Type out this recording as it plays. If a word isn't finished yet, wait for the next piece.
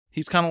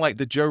He's kind of like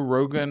the Joe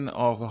Rogan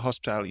of the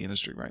hospitality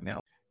industry right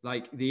now.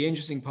 Like the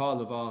interesting part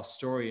of our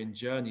story and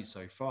journey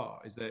so far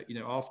is that,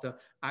 after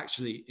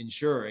actually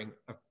ensuring,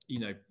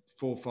 4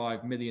 or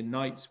 5 million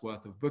nights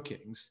worth of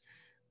bookings,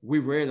 we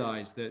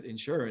realized that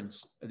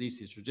insurance, at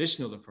least the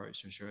traditional approach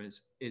to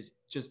insurance, is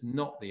just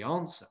not the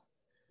answer.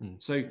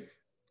 So,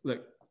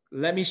 look,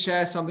 let me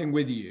share something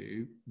with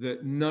you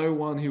that no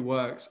one who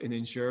works in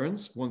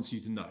insurance wants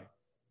you to know.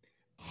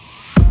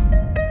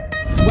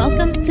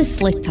 Welcome to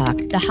Slick Talk,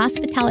 the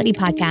hospitality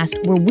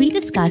podcast where we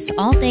discuss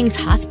all things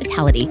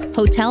hospitality,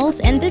 hotels,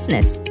 and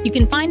business. You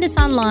can find us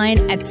online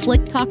at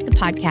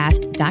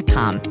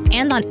slicktalkthepodcast.com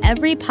and on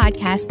every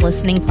podcast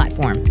listening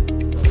platform.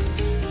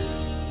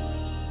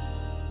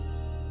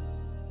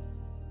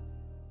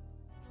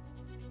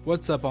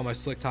 What's up, all my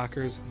Slick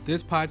Talkers?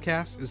 This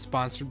podcast is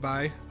sponsored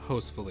by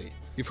Hostfully.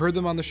 You've heard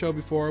them on the show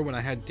before when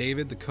I had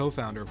David, the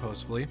co-founder of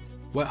Hostfully.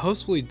 What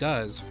Hostfully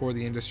does for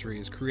the industry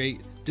is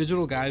create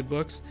digital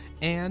guidebooks,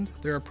 and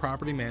they're a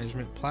property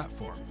management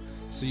platform.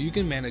 So you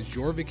can manage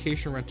your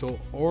vacation rental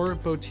or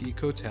boutique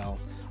hotel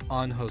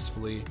on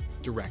Hostfully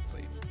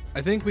directly.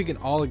 I think we can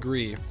all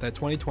agree that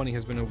 2020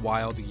 has been a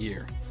wild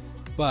year,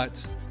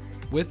 but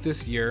with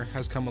this year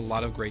has come a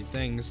lot of great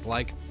things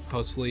like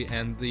Hostfully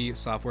and the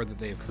software that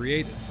they have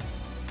created.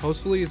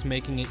 Hostfully is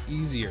making it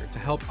easier to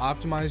help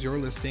optimize your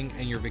listing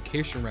and your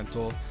vacation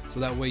rental so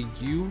that way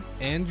you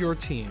and your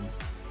team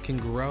can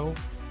grow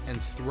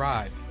and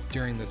thrive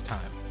during this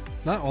time.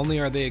 Not only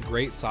are they a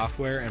great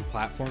software and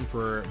platform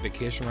for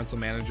vacation rental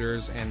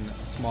managers and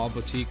small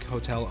boutique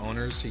hotel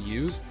owners to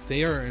use,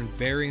 they are a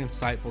very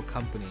insightful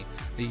company.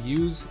 They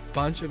use a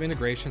bunch of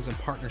integrations and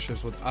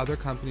partnerships with other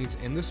companies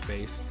in the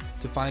space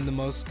to find the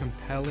most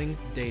compelling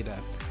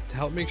data to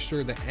help make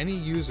sure that any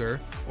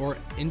user or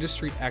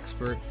industry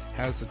expert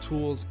has the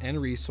tools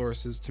and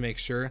resources to make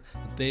sure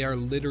that they are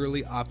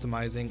literally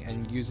optimizing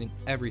and using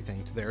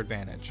everything to their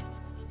advantage.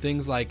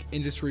 Things like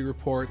industry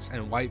reports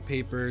and white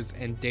papers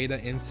and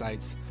data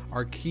insights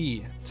are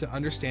key to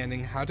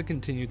understanding how to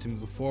continue to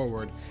move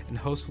forward, and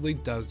Hostfully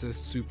does this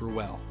super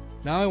well.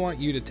 Now I want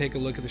you to take a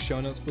look at the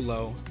show notes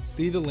below,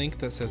 see the link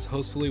that says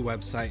Hostfully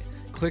website,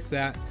 click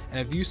that, and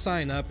if you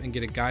sign up and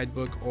get a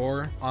guidebook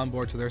or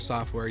onboard to their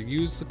software,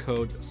 use the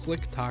code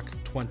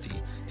SlickTalk20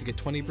 to get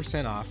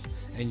 20% off,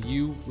 and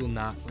you will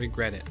not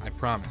regret it, I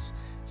promise.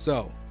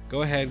 So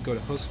go ahead, go to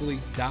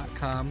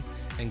hostfully.com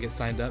and get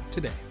signed up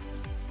today.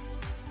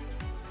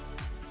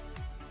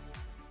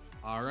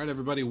 All right,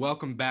 everybody,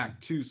 welcome back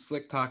to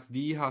Slick Talk,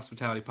 the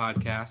hospitality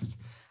podcast.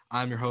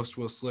 I'm your host,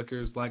 Will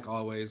Slickers. Like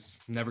always,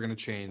 never going to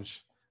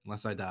change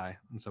unless I die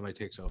and somebody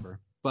takes over.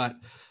 But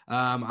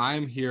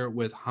I'm here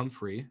with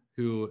Humphrey,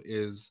 who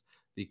is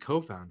the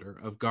co-founder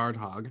of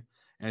GuardHog.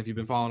 And if you've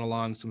been following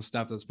along some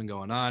stuff that's been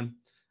going on,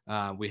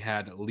 we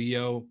had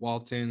Leo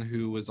Walton,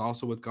 who was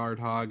also with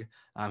GuardHog.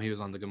 He was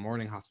on the Good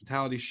Morning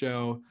Hospitality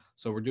show.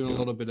 So we're doing a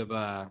little bit of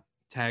a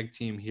tag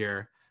team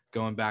here,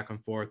 going back and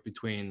forth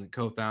between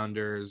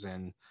co-founders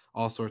and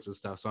all sorts of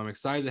stuff. So I'm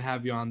excited to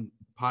have you on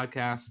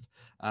podcast.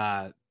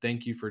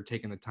 Thank you for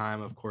taking the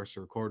time, of course,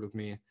 to record with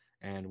me,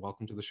 and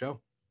welcome to the show.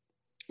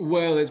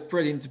 Well, it's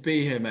brilliant to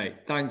be here,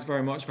 mate. Thanks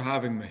very much for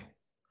having me.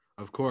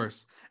 Of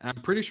course. And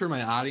I'm pretty sure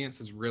my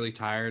audience is really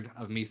tired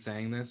of me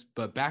saying this,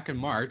 but back in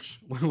March,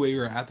 when we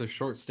were at the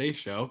Short Stay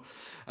show,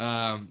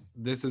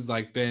 this has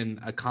been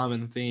a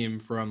common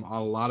theme from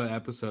a lot of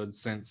episodes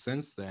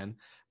since then.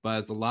 But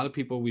it's a lot of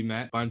people we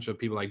met, a bunch of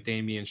people like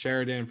Damian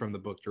Sheridan from the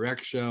Book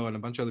Direct show, and a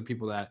bunch of other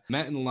people that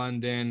met in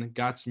London,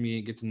 got to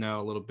meet, get to know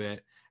a little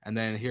bit. And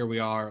then here we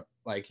are,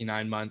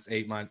 9 months,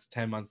 8 months,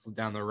 10 months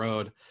down the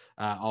road,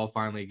 all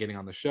finally getting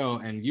on the show.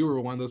 And you were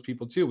one of those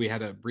people too. We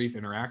had a brief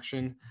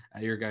interaction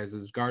at your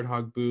guys'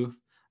 GuardHog booth.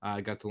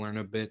 I got to learn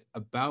a bit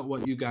about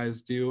what you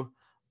guys do.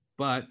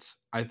 But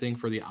I think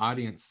for the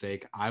audience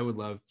sake, I would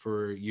love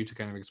for you to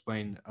kind of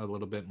explain a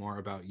little bit more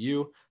about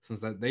you, since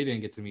that they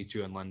didn't get to meet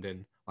you in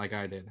London like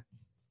I did.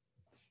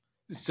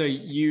 So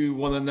you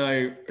want to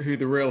know who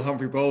the real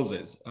Humphrey Bowles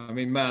is? I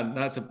mean, man,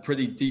 that's a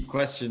pretty deep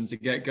question to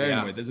get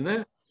going with, isn't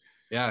it?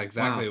 Yeah,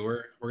 exactly.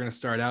 Wow. We're going to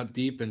start out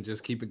deep and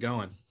just keep it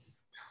going.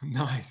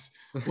 Nice.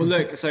 Well,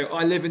 look, so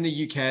I live in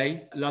the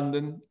UK,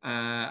 London,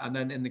 and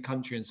then in the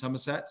country in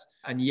Somerset.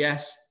 And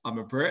yes, I'm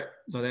a Brit,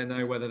 so I don't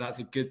know whether that's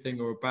a good thing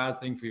or a bad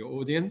thing for your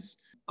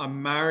audience.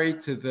 I'm married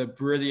to the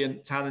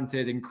brilliant,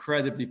 talented,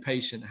 incredibly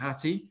patient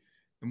Hattie,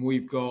 and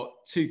we've got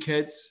 2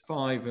 kids,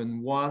 5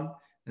 and 1,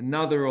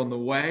 another on the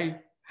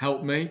way.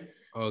 Help me.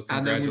 Oh,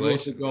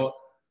 congratulations. And then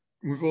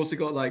we've also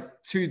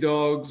got 2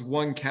 dogs,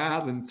 1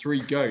 cat, and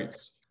 3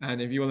 goats. And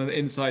if you want an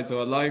insight to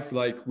our life,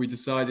 we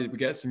decided we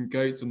get some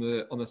goats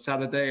on a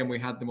Saturday, and we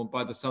had them on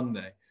by the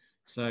Sunday.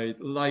 So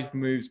life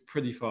moves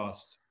pretty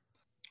fast.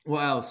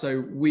 What else?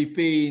 So we've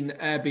been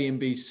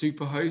Airbnb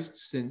superhosts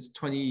since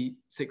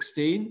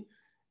 2016.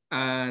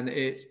 And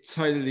it's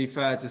totally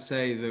fair to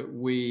say that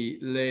we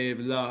live,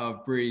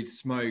 love, breathe,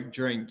 smoke,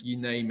 drink, you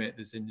name it,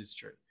 this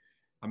industry.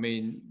 I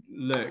mean,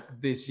 look,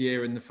 this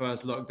year in the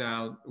first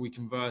lockdown, we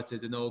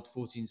converted an old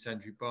 14th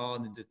century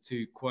barn into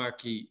 2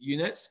 quirky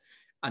units.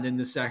 And in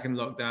the second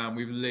lockdown,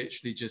 we've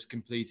literally just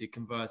completed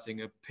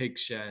converting a pig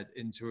shed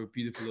into a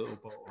beautiful little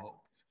bolt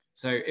hole.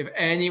 So if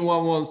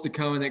anyone wants to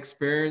come and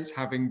experience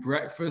having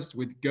breakfast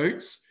with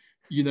goats,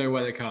 you know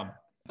where to come.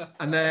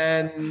 And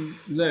then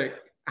look,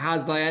 how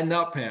did I end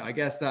up here? I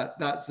guess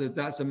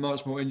that's a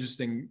much more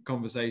interesting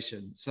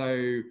conversation.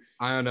 So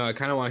I don't know. I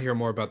kind of want to hear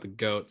more about the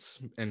goats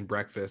and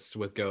breakfast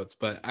with goats,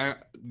 but I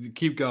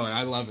keep going.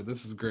 I love it.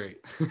 This is great.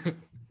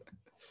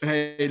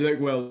 Hey,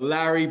 look, Will,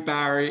 Larry,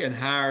 Barry, and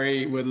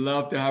Harry would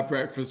love to have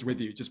breakfast with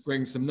you. Just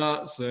bring some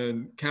nuts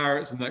and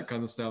carrots and that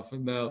kind of stuff,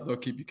 and they'll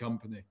keep you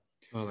company.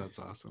 Oh, that's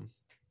awesome.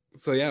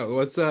 So yeah,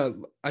 what's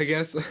I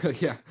guess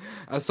yeah,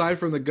 aside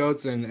from the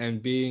goats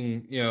and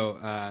being,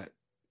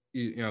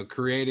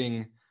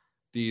 creating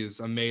these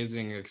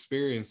amazing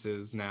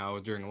experiences now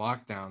during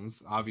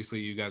lockdowns, obviously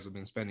you guys have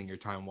been spending your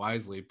time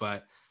wisely,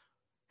 but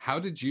how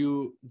did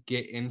you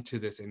get into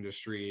this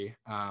industry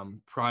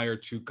prior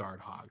to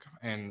Guardhog?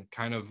 And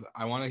kind of,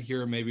 I want to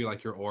hear maybe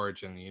like your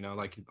origin,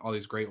 like all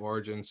these great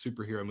origin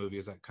superhero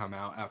movies that come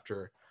out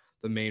after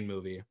the main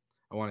movie.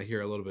 I want to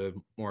hear a little bit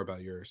more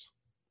about yours.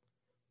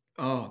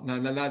 Oh, no,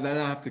 then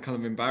I have to kind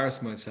of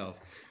embarrass myself.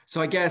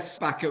 So I guess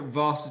back at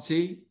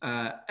Varsity,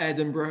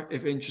 Edinburgh,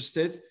 if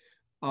interested,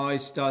 I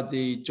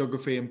studied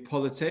geography and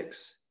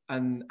politics,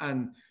 and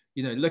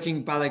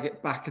looking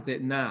back at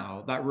it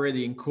now, that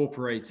really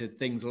incorporated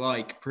things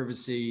like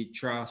privacy,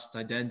 trust,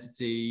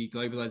 identity,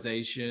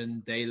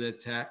 globalization, data,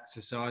 tech,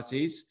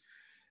 societies.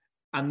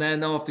 And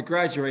then after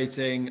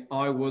graduating,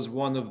 I was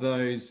one of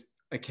those,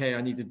 okay,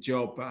 I need a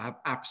job, but I have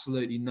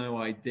absolutely no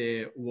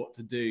idea what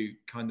to do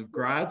kind of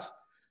grad.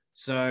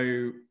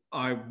 So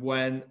I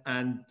went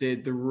and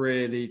did the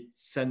really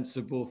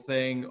sensible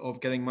thing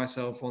of getting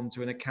myself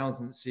onto an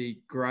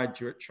accountancy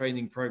graduate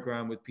training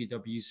program with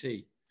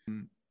PwC.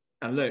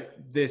 And look,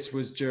 this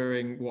was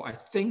during what I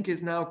think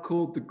is now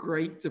called the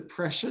Great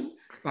Depression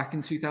back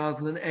in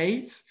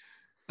 2008.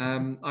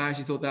 I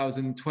actually thought that was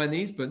in the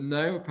 20s, but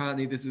no,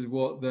 apparently this is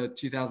what the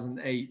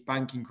 2008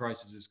 banking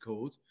crisis is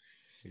called.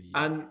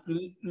 Yeah. And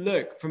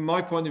look, from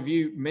my point of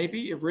view,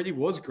 maybe it really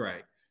was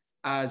great,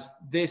 as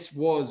this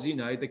was,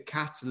 the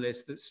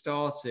catalyst that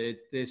started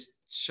this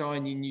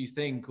shiny new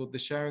thing called the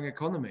sharing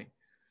economy.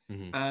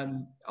 Mm-hmm.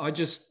 And I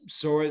just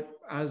saw it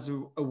as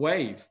a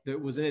wave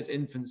that was in its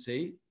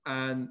infancy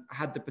and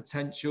had the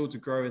potential to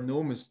grow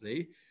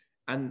enormously.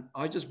 And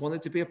I just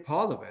wanted to be a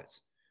part of it.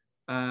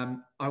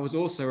 I was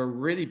also a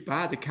really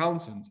bad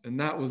accountant, and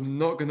that was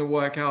not going to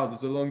work out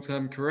as a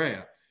long-term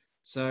career.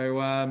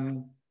 So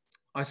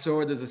I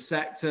saw it as a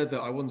sector that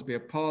I wanted to be a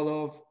part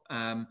of.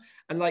 And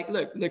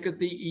look at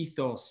the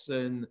ethos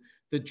and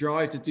the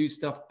drive to do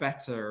stuff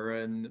better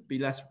and be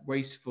less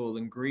wasteful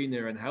and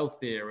greener and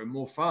healthier and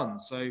more fun.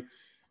 So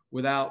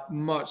without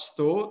much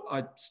thought,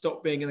 I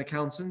stopped being an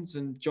accountant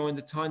and joined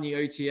a tiny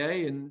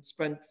OTA and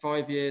spent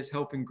 5 years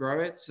helping grow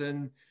it.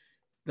 And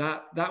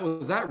that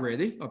was that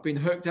really. I've been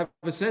hooked ever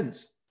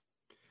since.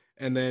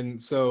 And then,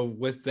 so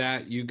with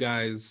that, you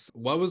guys,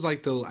 what was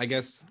like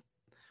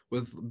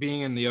with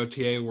being in the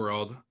OTA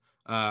world,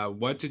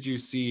 what did you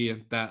see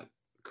that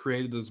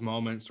created those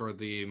moments or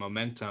the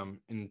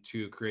momentum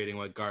into creating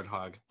what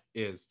Guardhog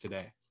is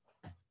today?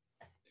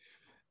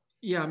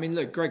 Yeah,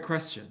 look, great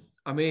question.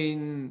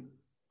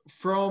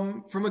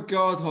 From a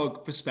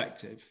Guardhog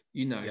perspective,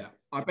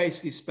 I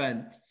basically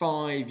spent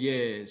 5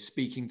 years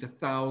speaking to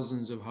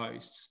thousands of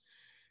hosts,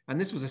 and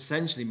this was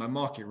essentially my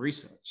market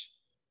research.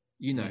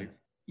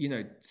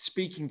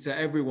 Speaking to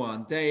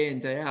everyone day in,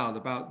 day out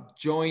about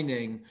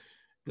joining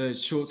the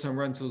short-term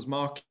rentals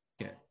market.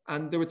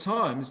 And there were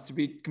times, to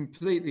be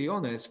completely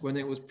honest, when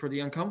it was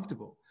pretty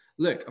uncomfortable.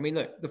 Look,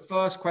 the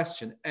first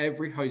question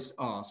every host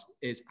asks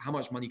is, how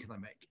much money can I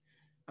make?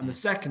 And the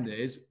second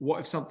is, what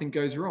if something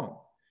goes wrong?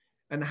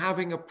 And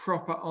having a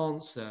proper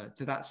answer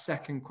to that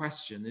second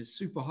question is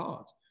super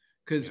hard,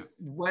 because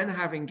when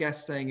having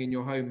guests staying in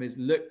your home is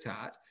looked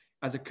at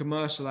as a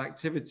commercial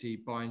activity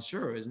by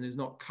insurers and is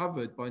not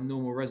covered by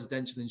normal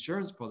residential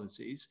insurance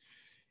policies,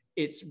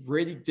 it's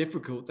really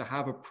difficult to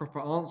have a proper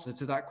answer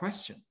to that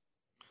question.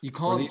 You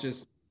can't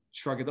just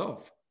shrug it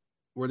off.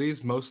 Were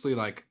these mostly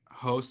like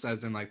hosts,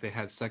 as in like they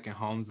had second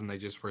homes and they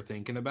just were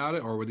thinking about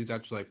it? Or were these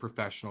actually like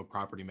professional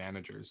property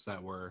managers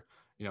that were,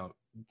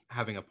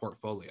 having a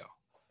portfolio?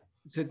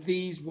 So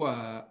these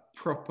were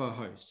proper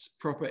hosts,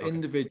 proper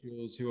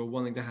individuals who are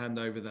wanting to hand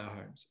over their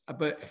homes.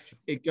 But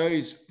it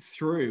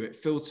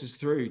filters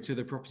through to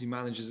the property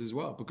managers as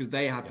well, because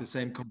they have the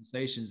same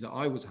conversations that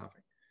I was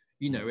having.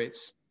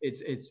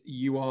 It's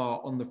you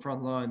are on the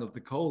front line of the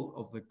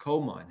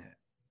coal mine here.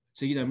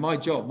 So, my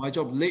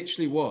job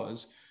literally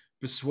was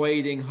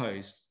persuading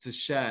hosts to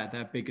share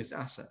their biggest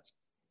asset.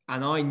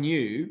 And I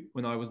knew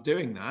when I was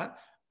doing that,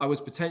 I was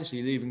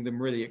potentially leaving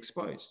them really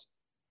exposed.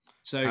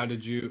 So how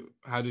did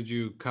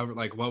you cover,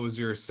 like, what was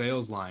your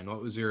sales line?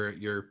 What was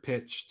your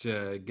pitch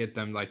to get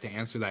them like to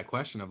answer that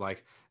question of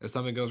like, if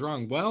something goes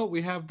wrong, well,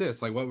 we have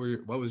this, like, what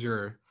was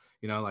your,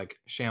 like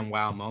sham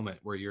wow moment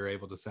where you're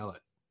able to sell it?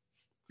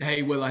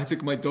 Hey, well, I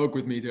took my dog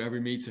with me to every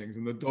meeting,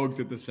 and the dog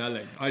did the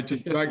selling. I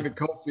just drank the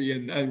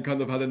coffee and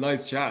kind of had a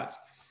nice chat.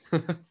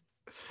 That's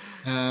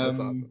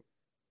awesome.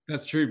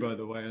 That's true, by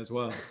the way, as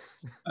well.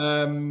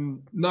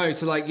 No,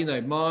 so like,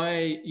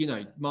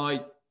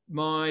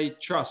 my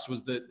trust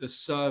was that the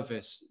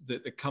service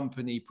that the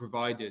company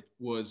provided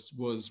was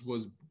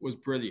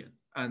brilliant.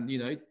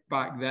 And,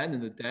 back then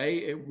in the day,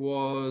 it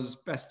was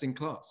best in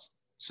class.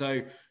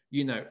 So,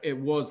 it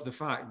was the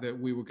fact that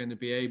we were going to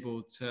be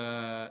able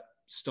to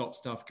stop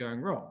stuff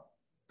going wrong.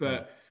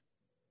 But,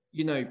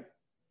 we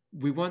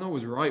weren't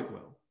always right,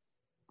 Will.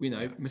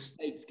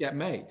 Mistakes get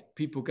made.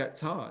 People get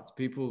tired.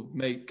 People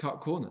may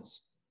cut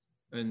corners.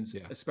 And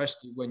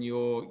especially when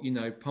you're,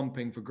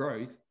 pumping for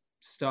growth,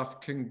 stuff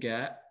can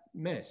get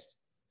missed.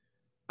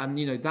 And,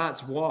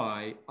 that's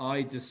why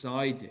I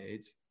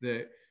decided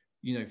that,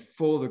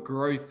 for the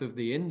growth of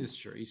the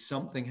industry,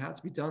 something had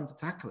to be done to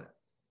tackle it.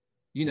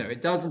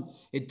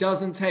 It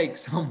doesn't take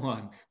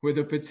someone with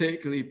a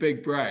particularly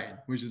big brain,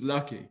 which is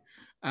lucky,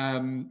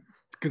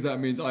 because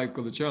that means I've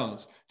got a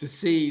chance to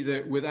see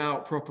that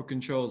without proper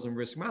controls and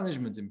risk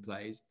management in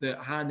place,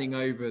 that handing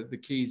over the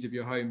keys of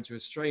your home to a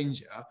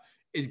stranger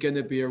is going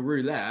to be a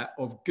roulette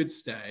of good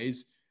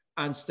stays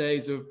and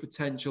stays of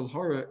potential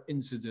horror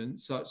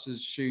incidents, such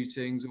as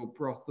shootings or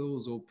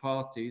brothels or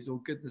parties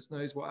or goodness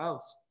knows what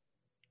else.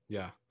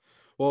 Yeah.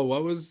 Well,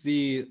 what was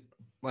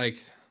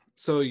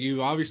so you've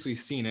obviously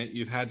seen it,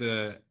 you've had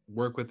to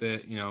work with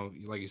it,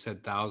 like you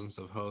said, thousands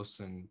of hosts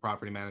and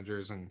property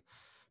managers and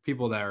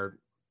people that are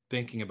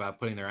thinking about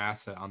putting their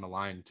asset on the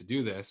line to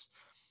do this.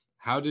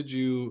 How did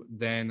you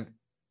then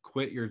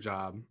quit your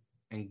job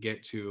and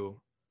get to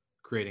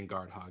creating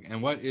GuardHog?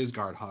 And what is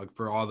GuardHog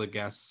for all the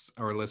guests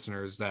or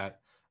listeners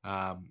that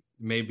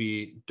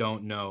maybe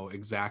don't know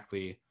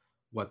exactly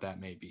what that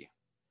may be?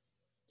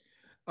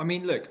 I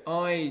mean, look,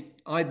 I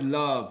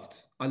loved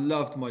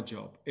my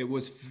job. It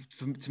was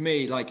to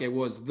me, like, it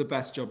was the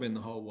best job in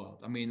the whole world.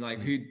 I mean, like,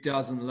 who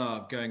doesn't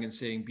love going and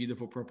seeing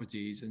beautiful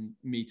properties and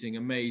meeting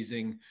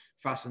amazing,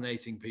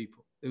 fascinating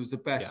people? It was the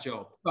best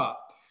job. But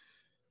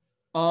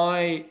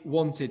I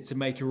wanted to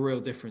make a real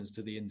difference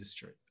to the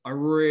industry. I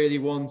really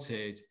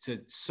wanted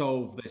to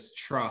solve this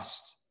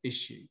trust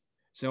issue.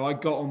 So I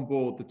got on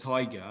board the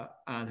Tiger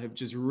and have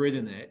just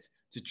ridden it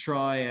to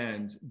try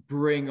and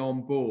bring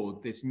on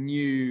board this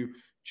new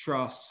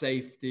trust,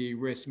 safety,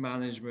 risk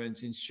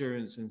management,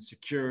 insurance, and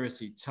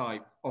security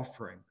type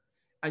offering.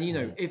 And,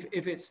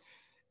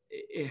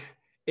 it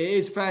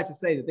is fair to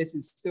say that this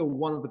is still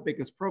one of the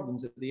biggest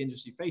problems that the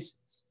industry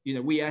faces.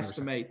 We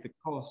estimate the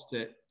cost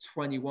at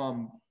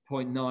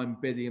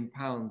 £21.9 billion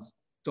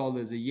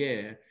a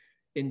year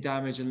in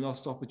damage and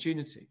lost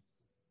opportunity.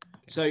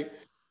 So,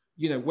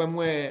 when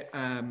we're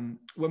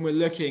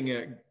looking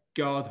at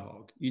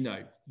GuardHog,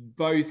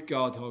 both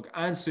GuardHog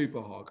and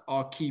SuperHog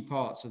are key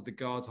parts of the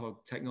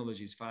GuardHog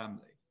Technologies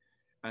family.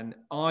 And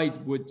I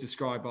would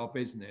describe our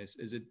business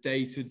as a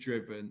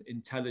data-driven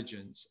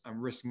intelligence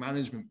and risk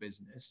management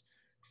business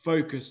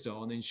focused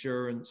on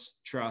insurance,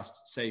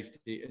 trust,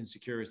 safety, and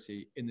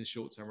security in the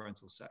short-term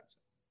rental sector.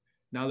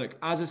 Now, look,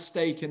 as a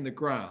stake in the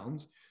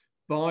ground,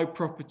 by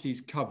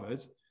properties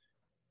covered,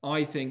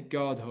 I think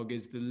GuardHog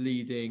is the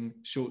leading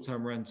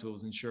short-term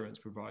rentals insurance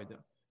provider.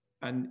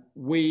 And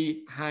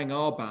we hang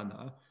our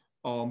banner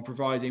on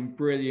providing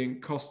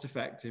brilliant,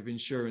 cost-effective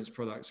insurance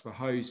products for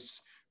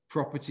hosts,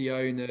 property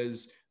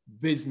owners,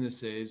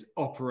 businesses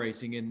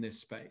operating in this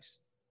space.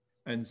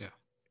 And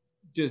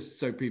just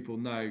so people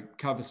know,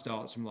 cover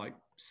starts from like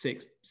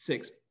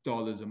 $6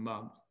 a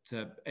month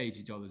to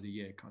 $80 a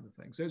year kind of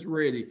thing. So it's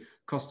really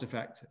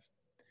cost-effective.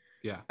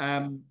 Yeah.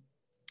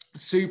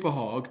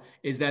 SuperHog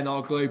is then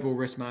our global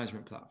risk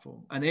management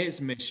platform, and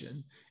its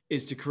mission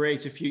is to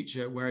create a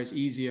future where it's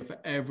easier for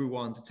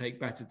everyone to take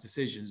better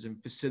decisions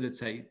and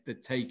facilitate the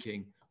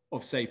taking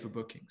of safer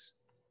bookings.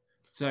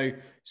 So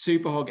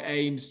SuperHog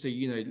aims to,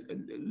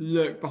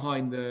 look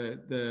behind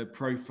the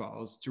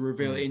profiles to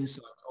reveal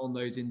insights on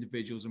those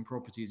individuals and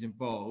properties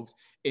involved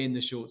in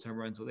the short-term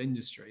rental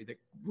industry that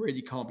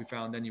really can't be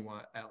found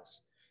anywhere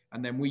else.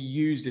 And then we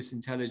use this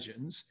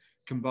intelligence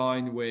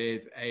combined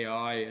with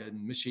AI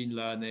and machine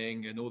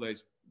learning and all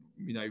those,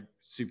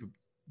 super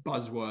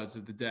buzzwords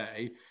of the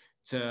day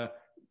to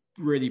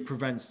really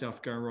prevent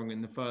stuff going wrong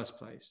in the first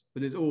place.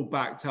 But it's all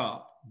backed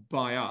up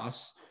by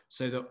us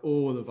so that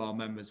all of our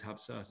members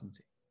have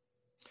certainty.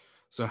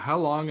 So how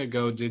long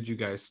ago did you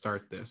guys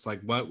start this?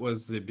 Like, what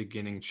was the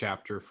beginning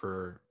chapter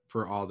for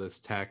all this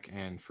tech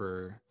and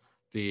for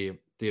the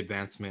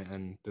advancement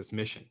and this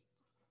mission?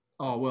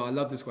 Oh, well, I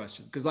love this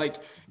question because,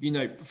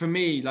 for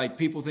me,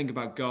 people think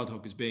about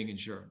GuardHog as being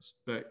insurance,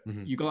 but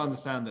you got to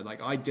understand that,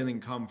 I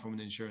didn't come from an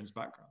insurance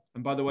background.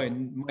 And by the way,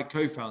 my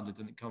co-founder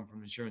didn't come from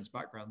an insurance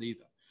background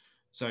either.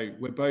 So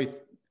we're both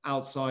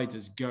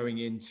outsiders going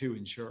into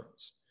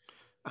insurance.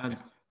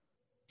 And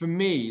for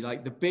me,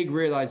 the big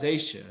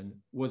realization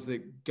was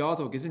that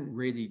GuardHog isn't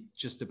really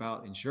just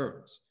about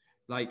insurance.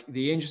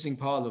 The interesting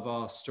part of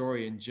our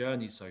story and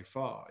journey so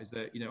far is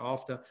that,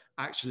 after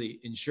actually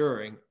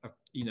insuring,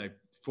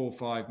 4 or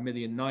 5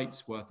 million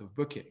nights worth of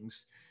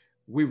bookings,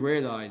 we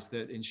realized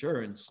that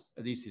insurance,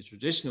 at least the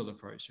traditional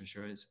approach to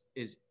insurance,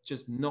 is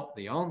just not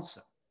the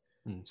answer.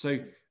 So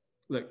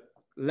look,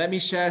 let me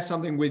share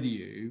something with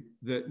you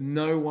that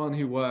no one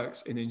who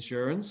works in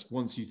insurance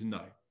wants you to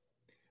know.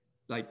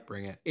 Like,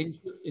 bring it.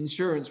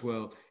 Insurance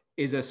world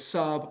is a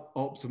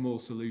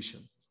suboptimal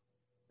solution.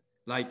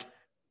 Like,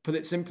 put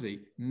it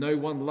simply, no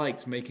one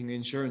likes making an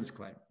insurance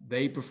claim.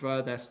 They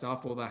prefer their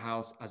stuff or their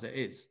house as it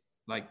is.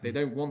 Like, they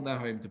don't want their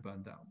home to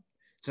burn down.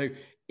 So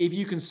if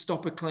you can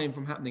stop a claim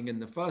from happening in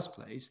the first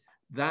place,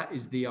 that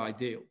is the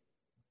ideal.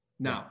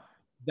 Now,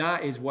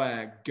 that is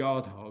where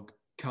GuardHog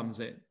comes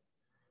in.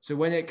 So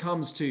when it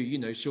comes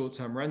to,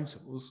 short-term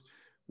rentals,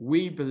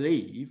 we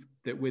believe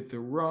that with the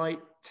right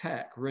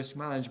tech risk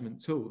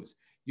management tools,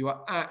 you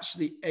are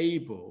actually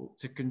able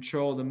to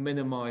control and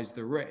minimize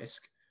the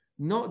risk,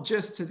 not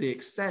just to the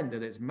extent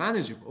that it's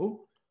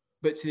manageable,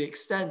 but to the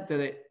extent that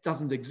it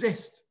doesn't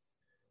exist.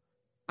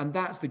 And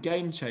that's the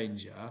game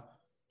changer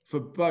for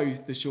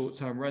both the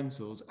short-term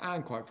rentals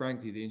and, quite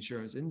frankly, the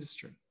insurance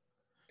industry.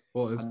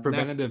 Well, it's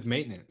preventative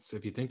maintenance,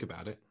 if you think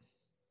about it.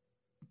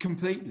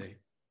 Completely.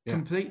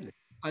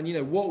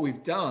 And, what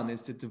we've done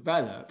is to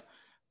develop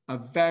a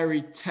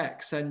very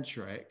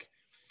tech-centric,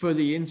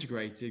 fully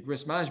integrated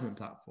risk management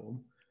platform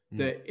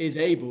that is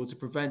able to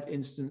prevent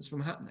incidents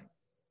from happening.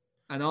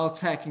 And our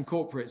tech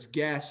incorporates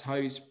guest,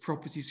 host,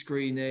 property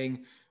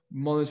screening,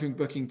 monitoring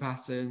booking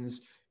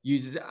patterns,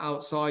 uses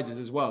outsiders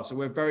as well. So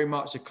we're very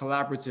much a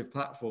collaborative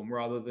platform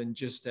rather than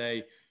just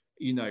a,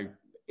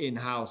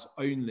 in-house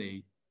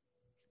only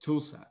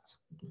tool set.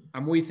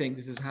 And we think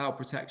this is how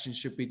protection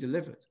should be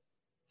delivered.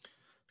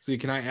 So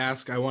can I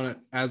ask, I want to,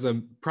 as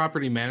a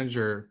property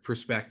manager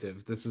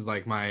perspective, this is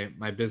like my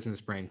business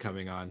brain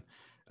coming on.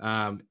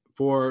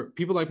 For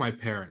people like my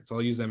parents,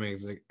 I'll use them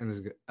as an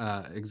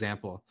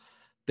example.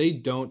 They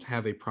don't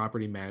have a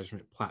property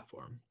management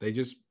platform. They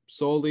just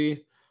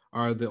solely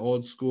are the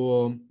old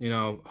school,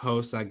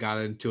 hosts that got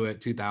into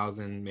it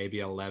 2000, maybe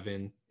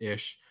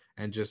 11-ish,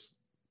 and just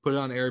put it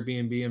on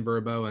Airbnb and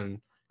Vrbo and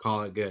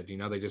call it good.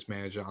 They just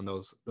manage it on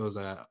those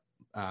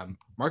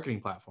marketing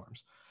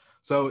platforms.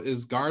 So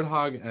is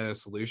GuardHog a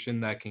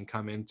solution that can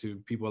come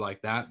into people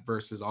like that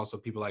versus also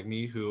people like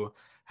me who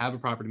have a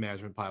property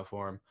management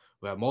platform,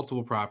 who have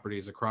multiple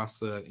properties across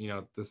the,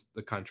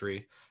 the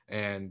country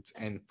and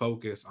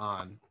focus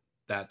on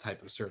that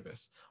type of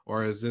service?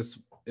 Or is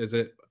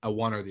it a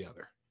one or the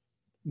other?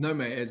 No,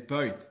 mate, it's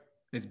both.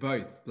 It's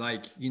both.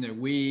 Like,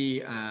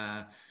 we've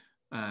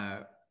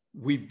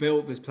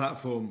built this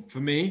platform for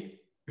me,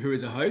 who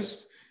is a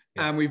host,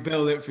 and we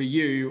built it for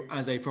you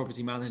as a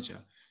property manager.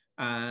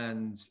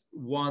 And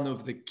one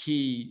of the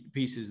key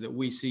pieces that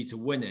we see to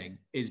winning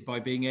is by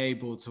being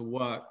able to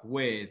work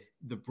with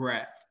the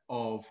breadth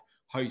of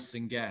hosts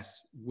and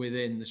guests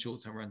within the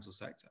short-term rental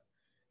sector.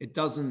 It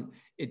doesn't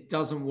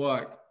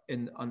work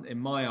in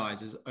my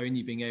eyes as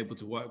only being able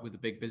to work with the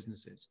big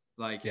businesses.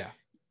 Like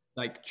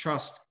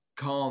trust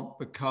can't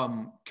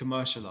become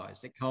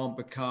commercialized. It can't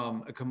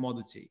become a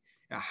commodity.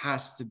 It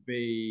has to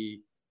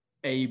be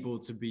able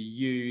to be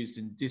used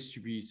and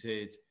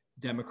distributed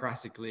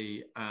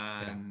democratically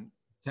and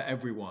to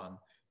everyone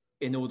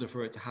in order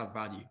for it to have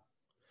value.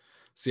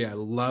 So I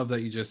love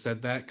that you just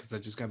said that, because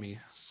that just got me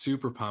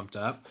super pumped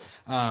up.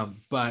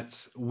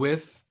 But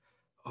with,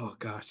 oh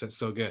gosh, that's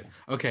so good.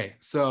 Okay,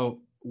 so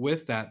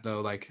with that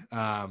though,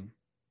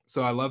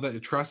 so I love that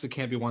trust, it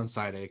can't be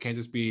one-sided. It can't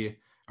just be,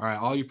 all right,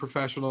 all you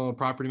professional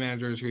property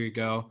managers, here you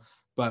go.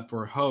 But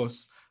for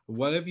hosts,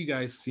 what have you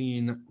guys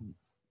seen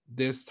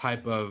this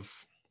type of,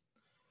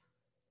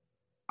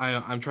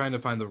 I'm trying to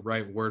find the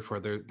right word for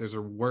it. There's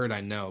a word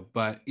I know,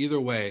 but either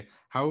way,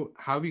 how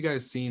have you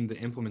guys seen the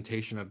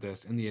implementation of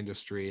this in the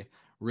industry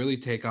really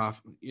take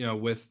off,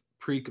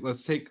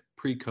 let's take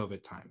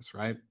pre-COVID times,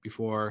 right?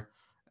 Before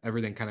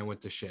everything kind of went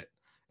to shit,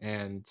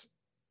 and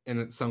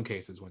in some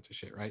cases went to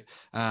shit, right?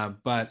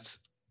 But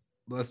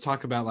let's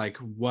talk about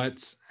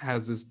what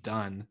has this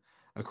done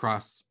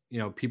across,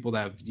 people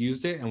that have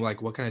used it, and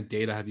what kind of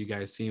data have you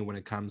guys seen when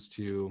it comes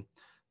to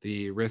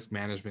the risk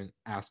management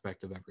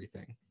aspect of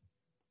everything?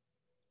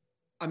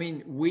 I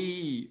mean,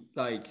 we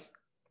know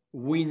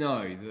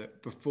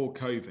that before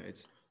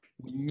COVID,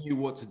 we knew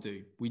what to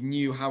do. We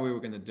knew how we were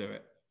going to do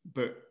it,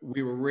 but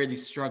we were really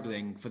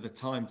struggling for the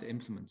time to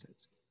implement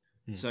it.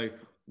 So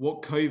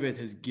what COVID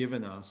has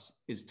given us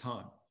is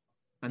time.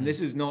 And this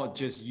is not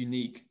just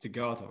unique to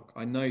GuardHog.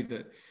 I know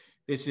that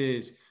this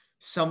is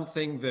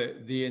something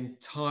that the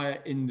entire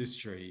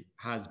industry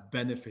has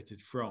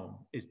benefited from,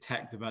 is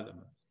tech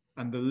development.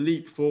 And the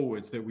leap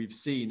forwards that we've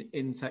seen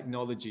in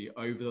technology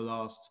over the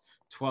last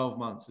 12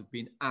 months have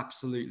been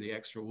absolutely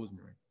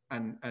extraordinary.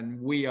 And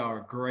we are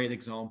a great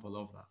example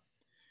of that.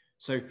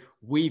 So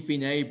we've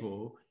been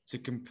able to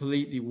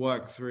completely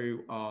work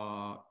through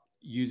our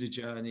user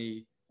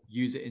journey,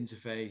 user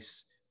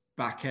interface,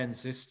 back-end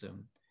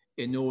system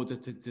in order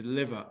to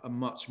deliver a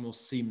much more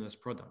seamless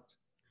product.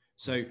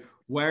 So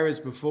whereas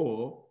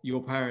before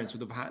your parents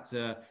would have had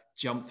to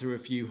jump through a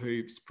few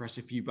hoops, press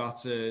a few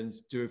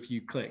buttons, do a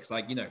few clicks,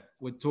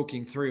 we're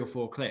talking 3 or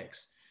 4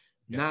 clicks.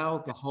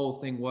 Now the whole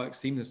thing works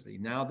seamlessly.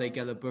 Now they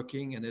get a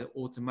booking and it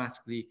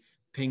automatically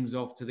pings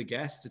off to the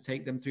guest to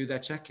take them through their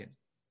check-in.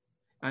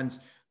 And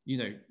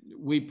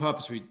we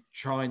purposely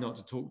try not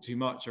to talk too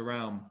much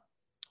around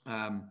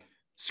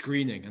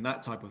screening and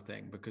that type of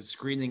thing, because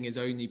screening is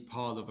only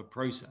part of a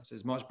process.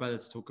 It's much better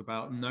to talk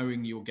about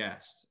knowing your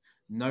guest,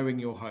 knowing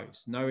your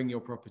host, knowing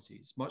your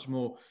properties. Much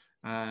more,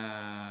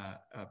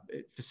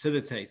 it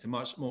facilitates a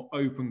much more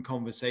open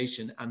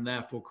conversation and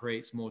therefore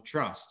creates more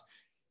trust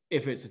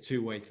if it's a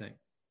two-way thing.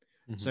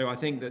 Mm-hmm. So I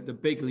think that the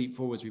big leap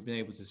forwards we've been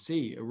able to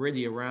see are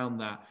really around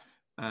that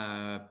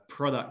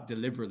product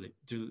delivery,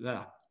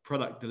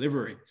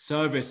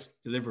 service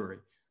delivery,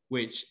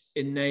 which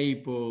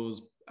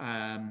enables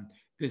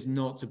this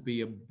not to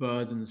be a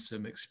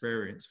burdensome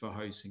experience for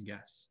hosts and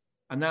guests.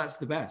 And that's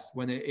the best,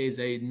 when it is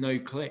a no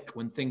click,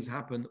 when things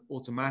happen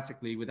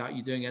automatically without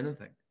you doing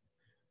anything.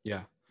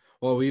 Yeah.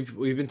 Well, we've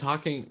been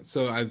talking.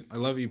 So I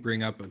love you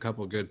bring up a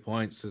couple of good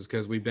points, is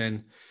because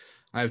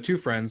I have two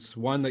friends,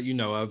 one that you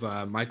know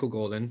of, Michael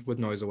Golden with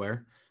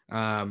NoiseAware.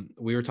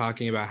 We were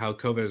talking about how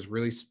COVID has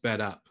really sped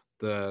up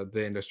the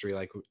industry.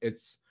 Like,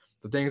 it's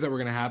the things that were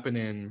going to happen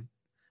in,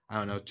 I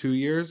don't know, 2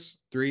 years,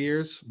 3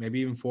 years, maybe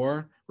even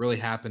 4, really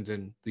happened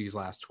in these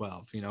last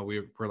 12.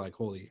 We're like,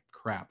 holy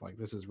crap, like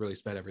this has really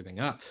sped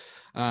everything up.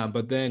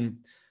 But then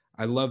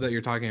I love that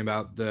you're talking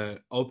about the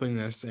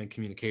openness and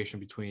communication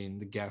between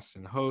the guest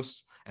and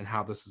hosts, and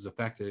how this is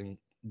affecting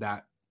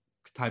that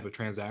type of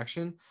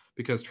transaction,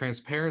 because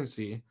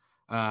transparency,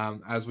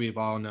 as we've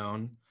all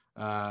known,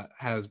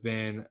 has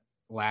been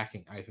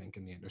lacking, I think,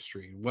 in the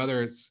industry,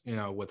 whether it's,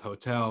 with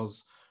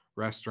hotels,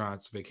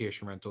 restaurants,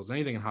 vacation rentals,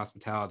 anything in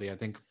hospitality. I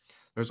think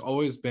there's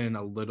always been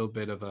a little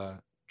bit of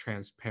a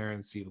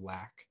transparency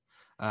lack.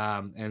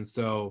 And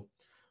so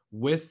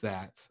with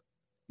that,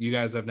 you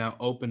guys have now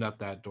opened up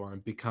that door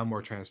and become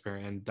more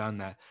transparent and done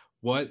that.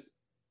 What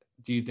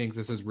do you think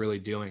this is really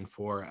doing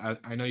for,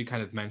 I know you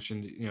kind of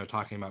mentioned,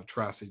 talking about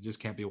trust, it just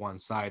can't be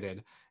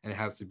one-sided, and it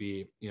has to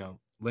be,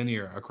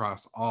 linear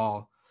across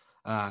all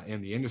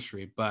in the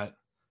industry. But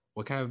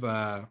what kind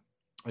of,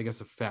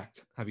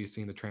 effect have you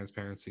seen the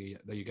transparency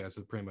that you guys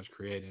have pretty much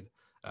created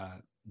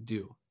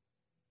do?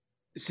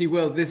 See,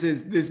 well,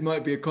 this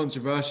might be a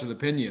controversial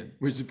opinion,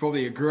 which is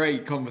probably a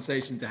great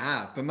conversation to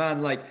have. But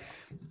man, like,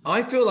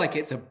 I feel like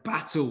it's a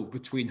battle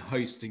between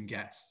host and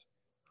guest.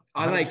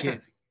 I like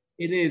it.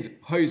 It is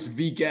host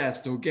v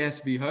guest, or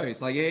guest v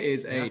host. Like, it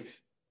is a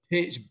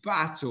pitch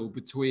battle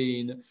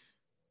between.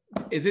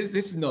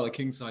 This is not a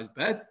king size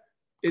bed.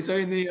 It's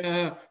only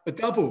a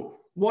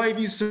double. Why have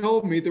you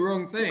sold me the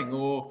wrong thing?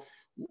 Or,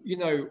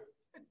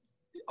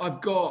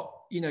 I've got,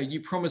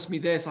 you promised me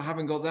this, I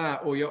haven't got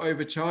that, or you're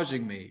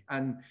overcharging me.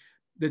 And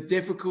the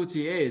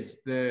difficulty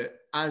is that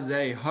as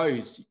a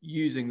host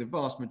using the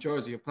vast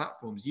majority of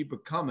platforms, you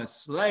become a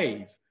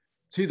slave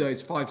to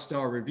those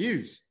 5-star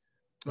reviews.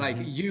 Like,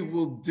 you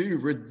will do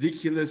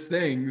ridiculous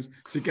things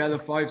to get a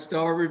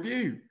 5-star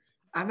review.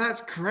 And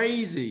that's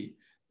crazy.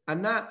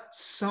 And that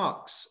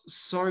sucks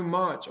so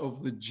much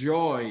of the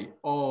joy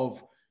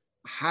of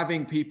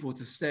having people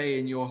to stay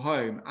in your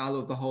home out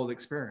of the whole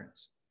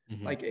experience.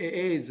 Like, it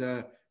is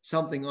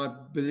something I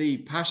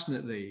believe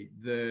passionately.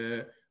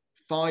 The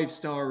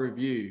 5-star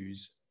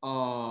reviews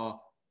are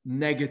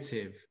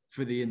negative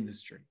for the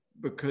industry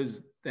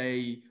because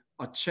they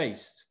are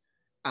chased,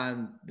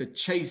 and the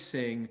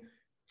chasing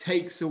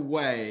takes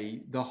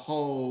away the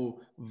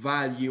whole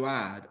value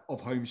add of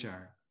home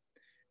sharing.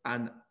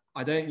 And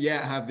I don't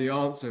yet have the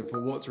answer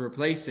for what to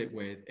replace it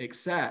with,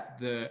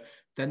 except that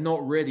they're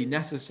not really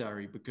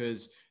necessary,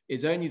 because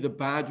it's only the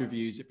bad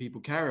reviews that people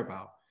care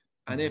about.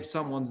 And if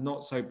someone's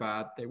not so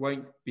bad, they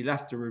won't be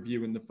left a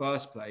review in the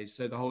first place.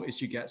 So the whole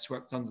issue gets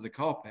swept under the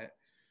carpet.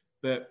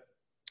 But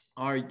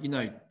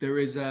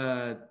there's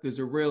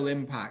a real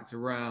impact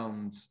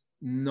around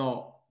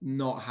not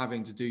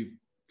having to do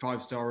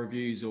 5-star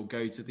reviews or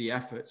go to the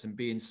efforts and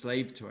be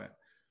enslaved to it.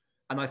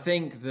 And I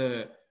think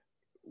that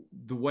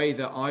the way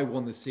that I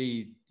want to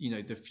see,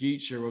 the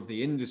future of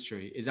the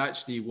industry is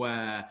actually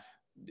where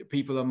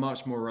people are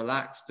much more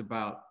relaxed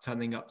about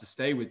turning up to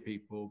stay with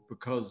people,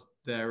 because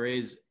there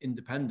is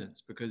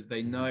independence, because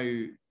they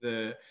know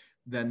that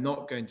they're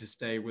not going to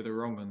stay with a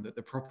wrong one, that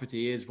the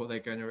property is what they're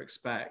going to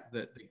expect,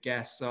 that the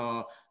guests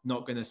are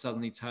not going to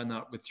suddenly turn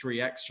up with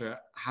 3 extra,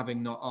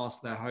 having not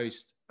asked their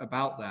host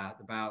about that,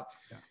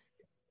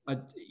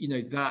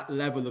 that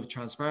level of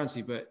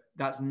transparency. But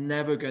that's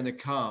never going to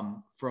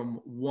come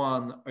from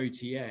one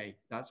OTA.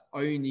 That's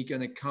only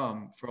going to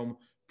come from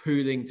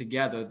pooling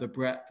together the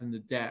breadth and the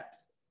depth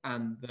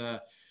and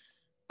the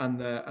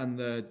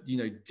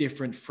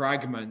different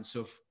fragments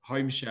of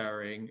home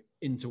sharing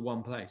into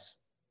one place.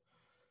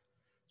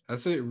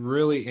 That's a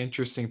really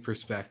interesting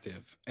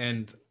perspective.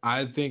 And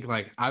I think,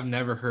 like, I've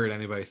never heard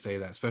anybody say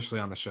that, especially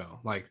on the show.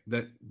 Like,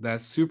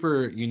 that's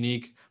super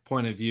unique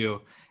point of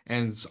view.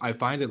 And I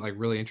find it, like,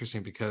 really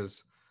interesting,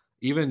 because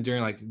even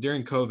during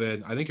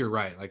COVID, I think you're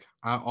right. Like,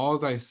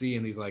 all I see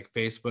in these, like,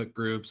 Facebook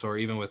groups, or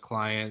even with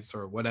clients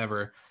or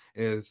whatever,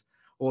 is,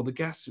 well, the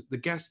guest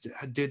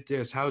did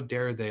this, how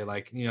dare they,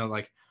 like,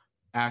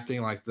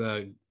 acting like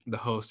the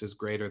host is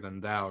greater than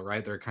thou,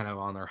 right? They're kind of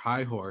on their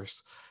high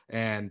horse.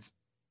 And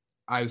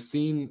I've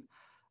seen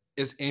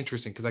it's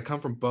interesting because I come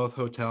from both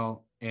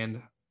hotel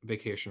and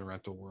vacation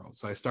rental world.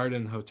 So I started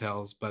in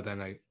hotels, but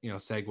then I,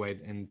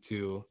 segued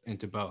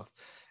into both.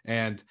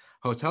 And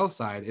hotel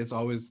side, it's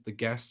always the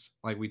guests.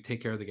 Like we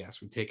take care of the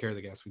guests, we take care of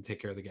the guests, we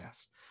take care of the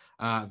guests.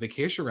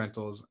 Vacation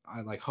rentals,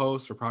 I like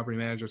hosts or property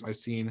managers. I've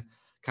seen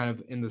kind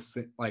of in this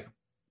like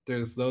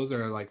there's those that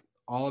are like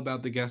all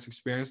about the guest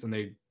experience and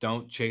they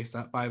don't chase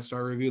that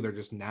 5-star review. They're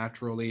just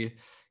naturally,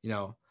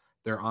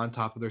 they're on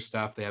top of their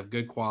stuff. They have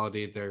good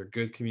quality. They're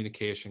good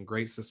communication,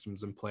 great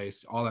systems in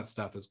place. All that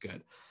stuff is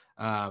good.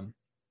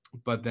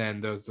 But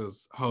then there's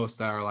those hosts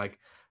that are like,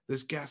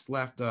 this guest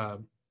left a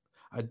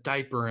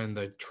diaper in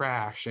the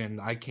trash and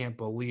I can't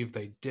believe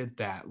they did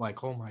that.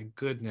 Like, oh my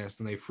goodness.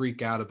 And they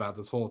freak out about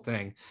this whole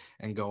thing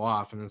and go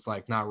off. And it's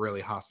like not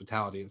really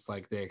hospitality. It's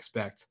like they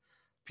expect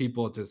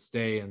people to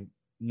stay and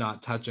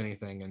not touch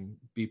anything and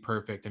be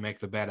perfect and make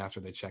the bed after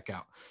they check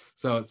out.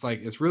 So it's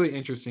like, it's really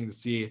interesting to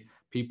see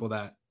people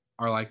that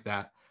are like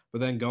that.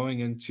 But then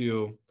going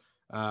into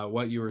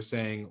what you were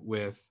saying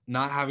with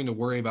not having to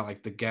worry about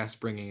like the guests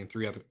bringing in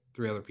three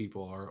other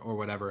people or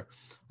whatever,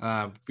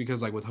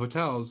 because like with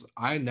hotels,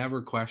 I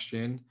never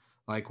question,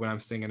 like when I'm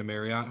staying in a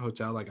Marriott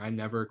hotel, like I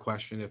never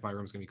question if my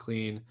room's gonna be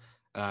clean,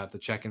 if the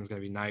check-in's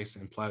gonna be nice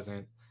and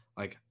pleasant.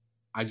 Like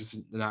I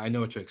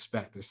know what to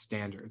expect. There's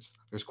standards,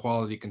 there's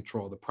quality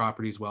control, the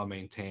property's well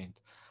maintained,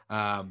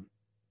 the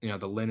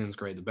linen's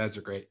great, the beds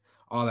are great,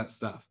 all that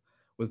stuff.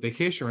 With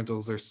vacation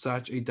rentals, there's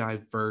such a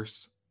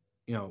diverse,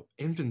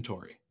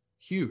 inventory,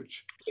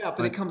 huge. Yeah,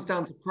 but it comes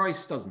down to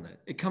price, doesn't it?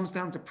 It comes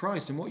down to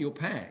price and what you're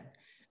paying.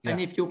 And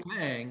if you're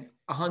paying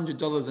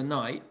 $100 a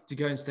night to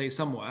go and stay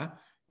somewhere,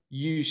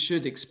 you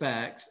should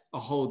expect a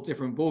whole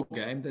different ball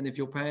game than if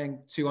you're paying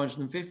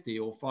 250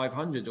 or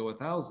 500 or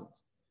 1,000.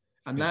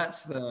 And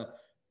that's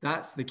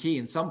the key.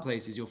 In some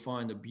places, you'll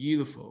find are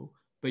beautiful,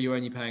 but you're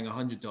only paying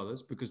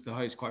 $100 because the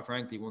host, quite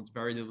frankly, wants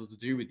very little to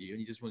do with you, and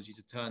he just wants you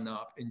to turn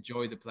up,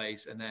 enjoy the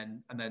place, and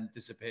then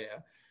disappear.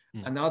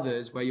 And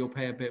others where you'll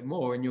pay a bit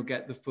more and you'll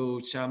get the full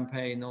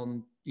champagne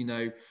on,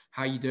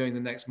 how you doing the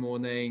next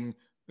morning.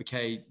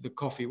 Okay, the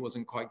coffee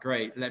wasn't quite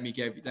great. Let me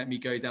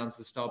go down to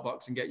the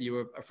Starbucks and get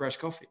you a fresh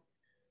coffee.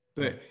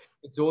 But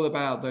it's all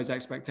about those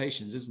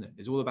expectations, isn't it?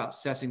 It's all about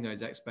setting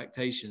those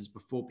expectations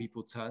before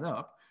people turn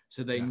up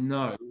so they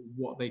know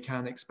what they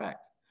can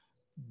expect.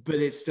 But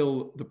it's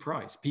still the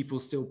price. People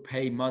still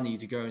pay money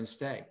to go and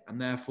stay. And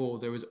therefore,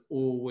 there is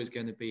always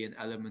going to be an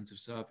element of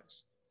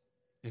service.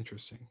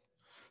 Interesting.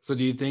 So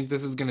do you think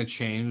this is going to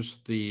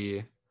change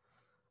the,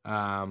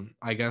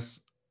 I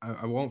guess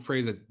I won't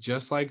phrase it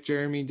just like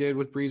Jeremy did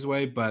with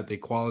Breezeway, but the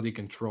quality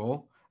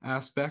control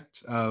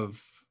aspect of,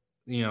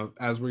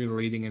 as we're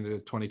leading into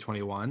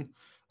 2021,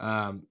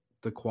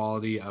 the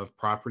quality of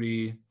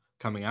property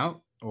coming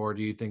out? Or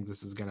do you think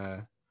this is going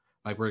to,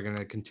 like, we're going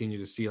to continue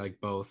to see like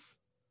both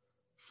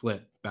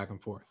flip back and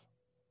forth?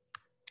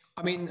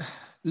 I mean,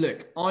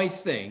 look, I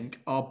think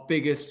our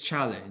biggest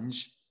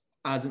challenge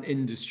as an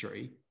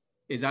industry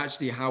is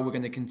actually how we're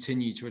going to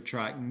continue to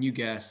attract new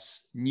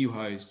guests, new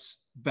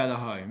hosts, better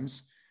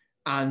homes,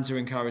 and to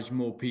encourage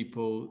more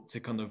people to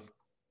kind of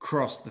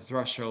cross the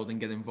threshold and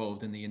get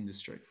involved in the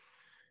industry.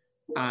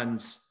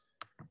 And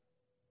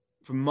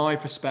from my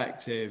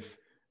perspective,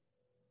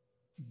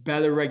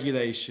 better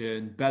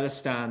regulation, better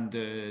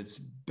standards,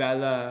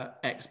 better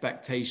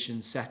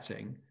expectation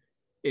setting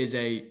is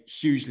a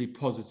hugely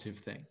positive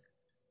thing.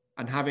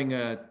 And having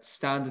a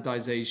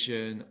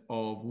standardization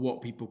of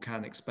what people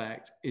can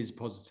expect is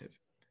positive.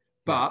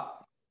 But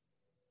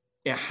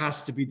it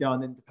has to be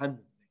done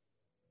independently.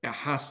 It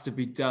has to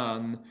be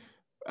done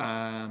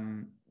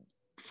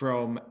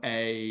from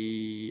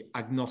a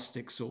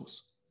agnostic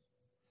source.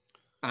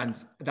 And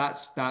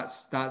that's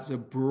a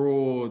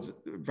broad,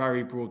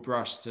 very broad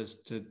brush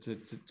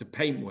to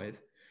paint with.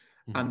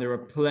 Mm-hmm. And there are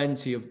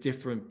plenty of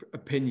different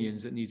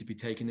opinions that need to be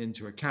taken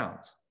into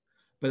account.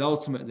 But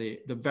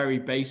ultimately, the very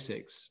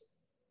basics,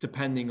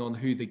 depending on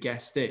who the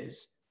guest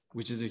is,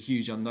 which is a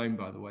huge unknown,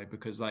 by the way,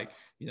 because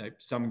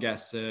some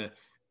guests are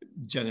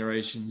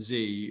Generation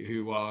Z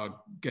who are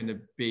going to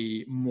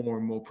be more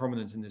and more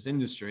prominent in this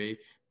industry,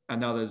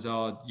 and others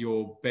are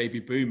your baby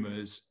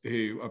boomers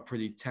who are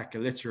pretty tech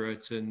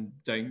illiterate and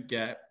don't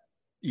get,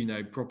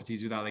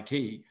 properties without a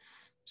key.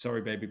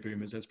 Sorry, baby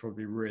boomers, that's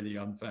probably really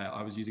unfair.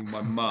 I was using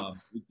my mum,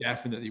 who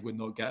definitely would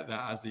not get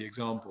that as the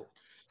example.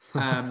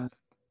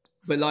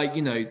 But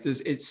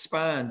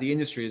the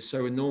industry is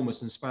so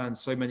enormous and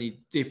spans so many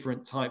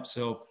different types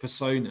of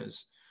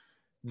personas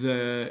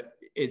that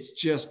it's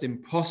just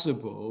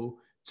impossible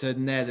to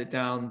nail it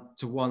down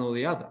to one or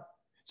the other.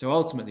 So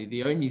ultimately,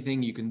 the only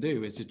thing you can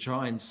do is to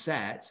try and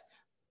set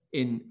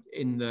in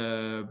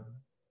the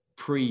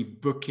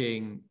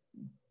pre-booking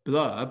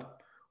blurb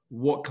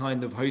what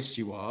kind of host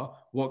you are,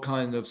 what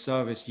kind of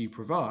service you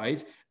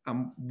provide,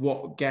 and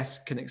what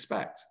guests can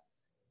expect.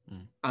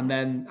 And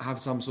then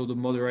have some sort of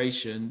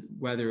moderation,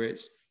 whether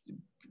it's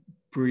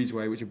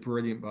Breezeway, which are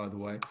brilliant, by the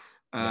way,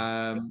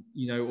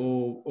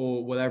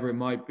 or whatever it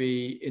might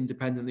be,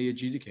 independently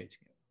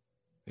adjudicating it.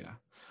 Yeah.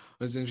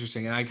 It's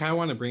interesting. And I kind of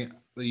want to bring,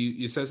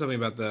 you said something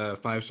about the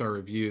 5-star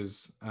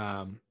reviews.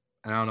 And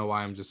I don't know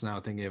why I'm just now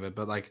thinking of it,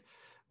 but like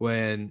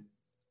when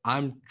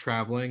I'm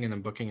traveling and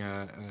I'm booking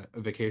a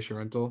vacation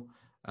rental,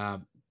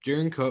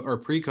 during or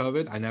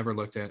pre-COVID, I never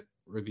looked at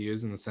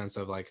reviews in the sense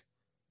of like,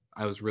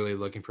 I was really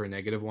looking for a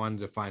negative one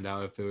to find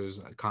out if there was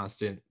a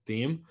constant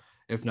theme.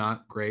 If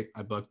not, great,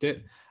 I booked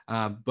it.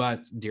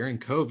 But during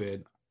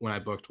COVID, when I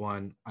booked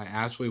one, I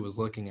actually was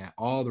looking at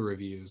all the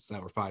reviews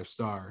that were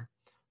 5-star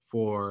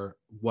for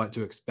what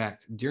to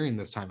expect during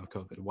this time of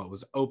COVID. What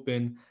was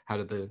open? How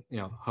did the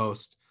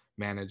host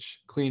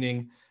manage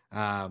cleaning?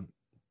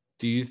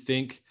 Do you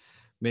think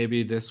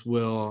maybe this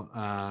will,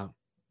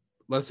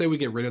 let's say we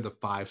get rid of the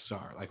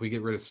 5-star, like we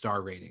get rid of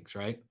star ratings,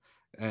 right?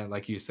 And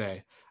like you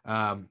say,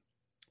 how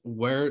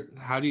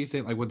do you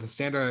think, like with the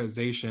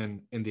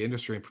standardization in the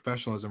industry and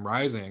professionalism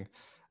rising,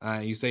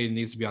 you say it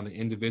needs to be on the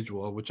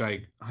individual, which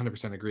I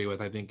 100% agree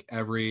with. I think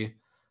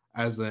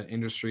as an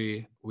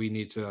industry, we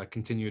need to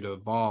continue to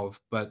evolve,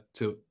 but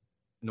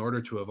in order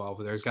to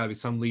evolve, there's got to be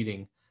some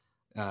leading,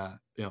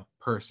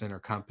 person or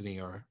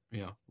company or,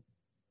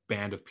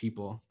 band of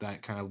people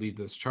that kind of lead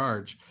this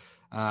charge.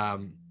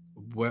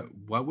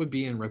 What would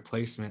be in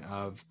replacement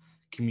of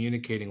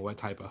communicating what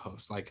type of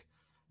host? Like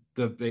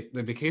the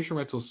vacation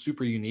rental is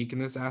super unique in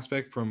this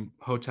aspect from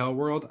hotel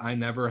world. I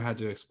never had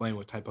to explain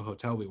what type of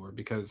hotel we were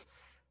because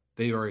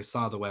they already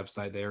saw the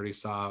website. They already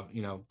saw,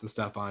 the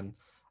stuff on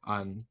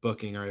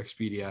Booking or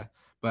Expedia.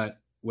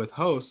 But with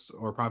hosts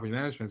or property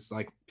management, it's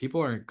like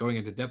people aren't going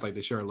into depth. Like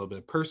they share a little bit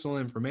of personal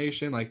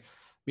information. Like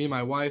me and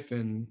my wife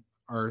and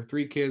our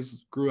 3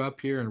 kids grew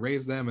up here and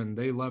raised them and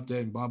they loved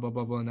it and blah, blah,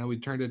 blah, blah. And now we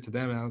turned it to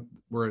them and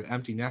we're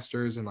empty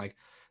nesters and like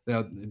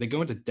they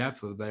go into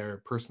depth of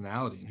their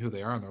personality and who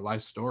they are and their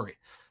life story.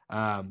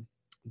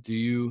 Do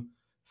you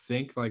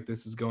think like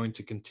this is going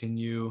to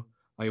continue?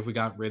 Like if we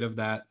got rid of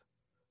that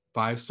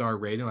 5-star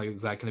rating, like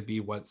is that going to be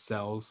what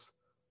sells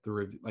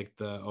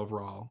the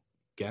overall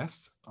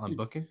guest on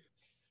Booking?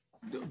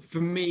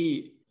 For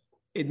me,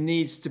 it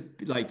needs to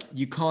like,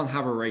 you can't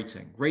have a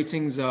rating.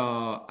 Ratings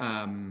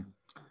are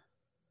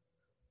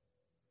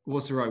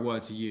what's the right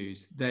word to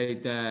use?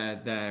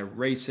 They're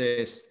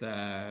racist.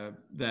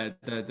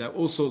 They're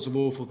all sorts of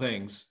awful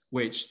things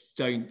which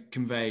don't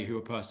convey who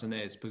a person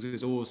is because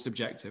it's all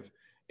subjective.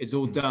 It's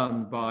all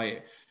done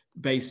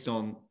based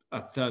on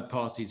a third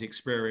party's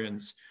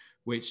experience,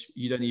 which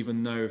you don't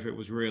even know if it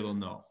was real or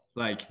not.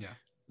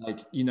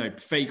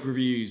 Fake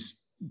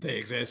reviews, they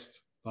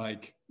exist. I'm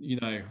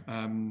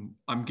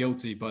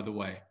guilty, by the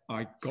way.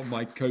 I got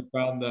my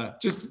co-founder,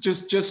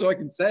 just so I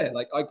can say it,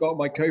 like I got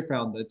my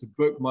co-founder to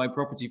book my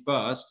property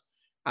first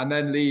and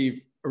then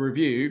leave a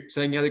review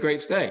saying he had a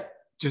great stay,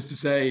 just to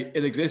say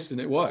it exists and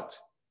it worked.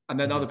 And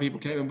then other people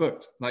came and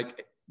booked.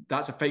 Like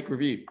that's a fake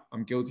review.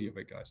 I'm guilty of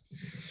it, guys.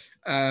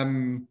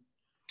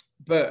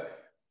 But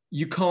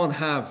you can't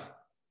have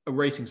a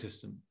rating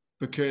system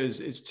because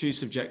it's too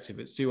subjective.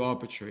 It's too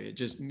arbitrary. It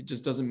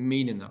just doesn't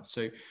mean enough.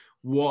 So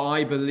what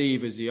I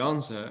believe is the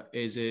answer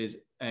is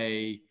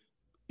a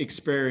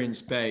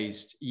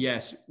experience-based,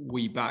 yes,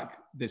 we back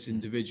this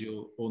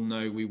individual, or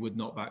no, we would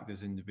not back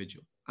this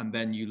individual. And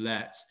then you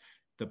let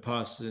the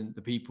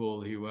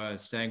people who are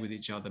staying with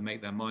each other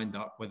make their mind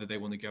up whether they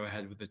want to go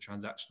ahead with the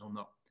transaction or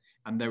not.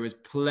 And there is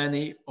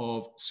plenty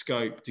of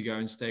scope to go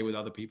and stay with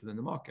other people in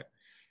the market.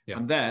 Yeah.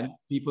 And then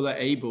people are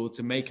able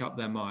to make up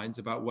their minds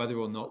about whether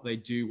or not they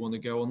do want to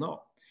go or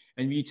not.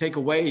 And if you take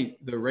away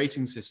the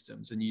rating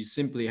systems and you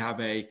simply have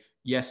a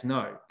yes,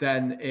 no,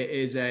 then it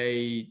is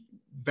a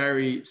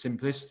very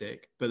simplistic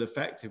but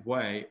effective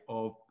way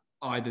of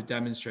either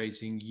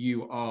demonstrating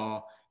you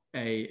are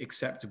a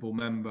acceptable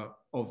member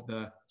of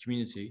the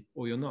community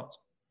or you're not.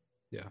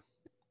 Yeah,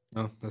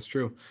 no, that's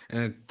true.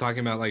 And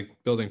talking about like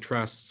building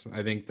trust,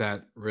 I think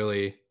that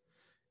really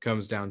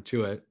comes down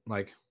to it.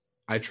 Like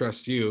I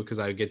trust you because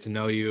I get to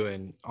know you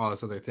and all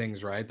this other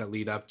things, right? That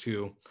lead up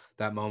to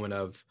that moment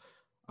of,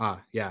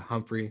 yeah,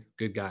 Humphrey,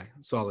 good guy,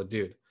 solid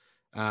dude.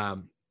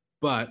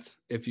 But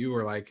if you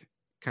were like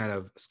kind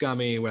of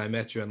scummy when I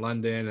met you in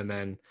London and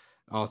then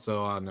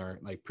also on our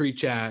like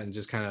pre-chat and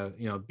just kind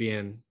of,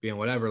 being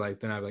whatever, like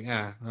then I'd be like,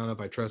 I don't know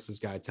if I trust this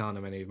guy telling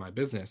him any of my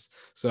business.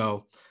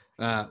 So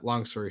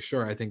long story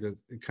short, I think that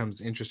it comes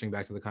interesting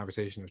back to the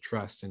conversation of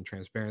trust and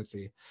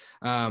transparency.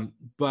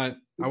 But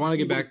I want to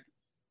get back.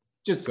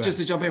 Just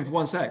to jump in for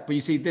 1 sec, but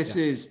you see, this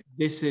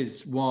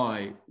is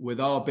why with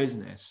our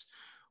business,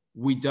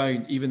 we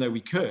don't, even though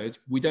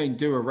we don't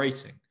do a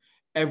rating.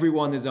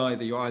 Everyone is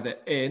you're either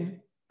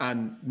in,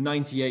 and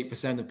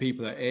 98% of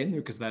people are in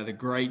because they're the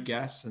great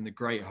guests and the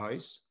great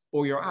hosts,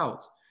 or you're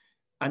out.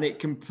 And it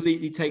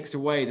completely takes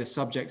away the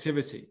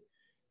subjectivity.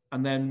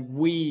 And then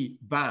we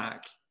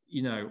back,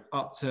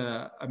 up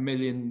to $1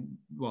 million,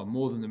 well,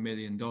 more than $1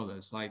 million.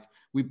 Like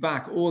we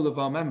back all of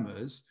our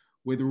members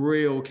with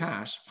real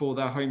cash for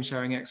their home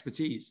sharing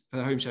expertise, for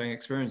their home sharing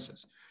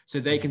experiences.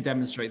 So they can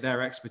demonstrate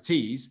their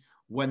expertise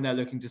when they're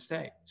looking to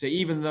stay. So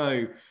even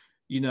though,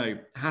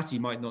 Hattie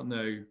might not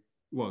know,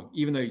 well,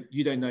 even though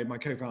you don't know my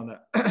co-founder,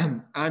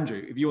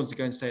 Andrew, if you want to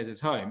go and stay at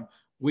his home,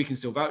 we can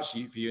still vouch for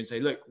you and say,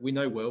 look, we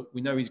know Will,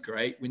 we know he's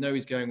great, we know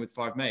he's going with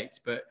 5 mates,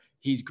 but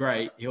he's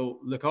great, he'll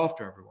look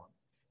after everyone.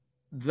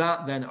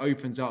 That then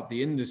opens up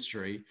the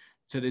industry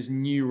to this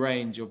new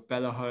range of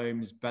Bella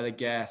homes, Bella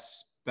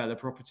guests, Bella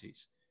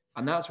properties.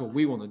 And that's what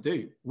we want to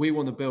do. We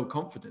want to build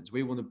confidence.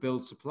 We want to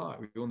build supply.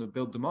 We want to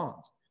build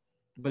demand.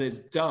 But it's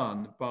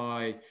done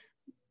by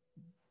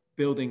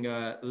building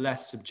a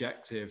less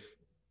subjective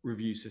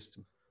review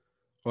system.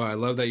 Well, I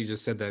love that you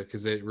just said that,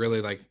 because it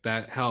really, like,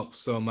 that helps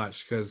so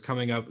much, because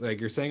coming up,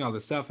 like, you're saying all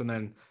this stuff and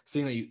then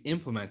seeing that you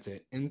implement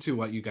it into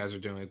what you guys are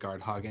doing at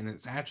Guardhog and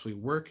it's actually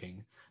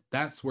working.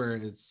 That's where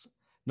it's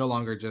no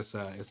longer just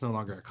it's no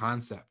longer a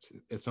concept.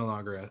 It's no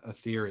longer a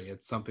theory.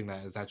 It's something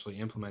that is actually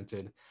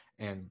implemented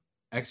and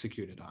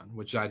executed on,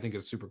 which I think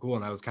is super cool.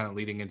 And that was kind of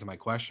leading into my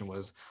question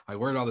was, like,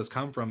 where did all this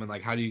come from? And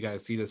like, how do you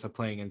guys see this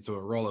playing into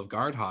a role of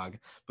Guardhog?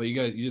 But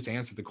you just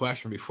answered the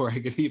question before I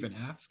could even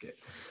ask it.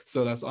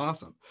 So that's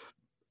awesome.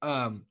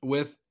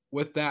 With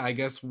that, I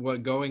guess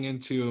what going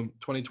into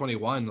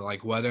 2021,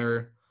 like,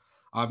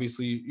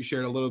 obviously you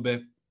shared a little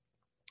bit,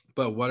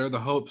 but what are the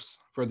hopes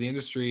for the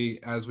industry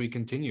as we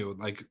continue,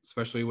 like,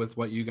 especially with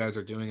what you guys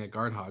are doing at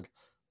Guardhog?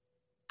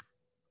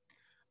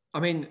 I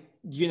mean,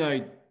 my view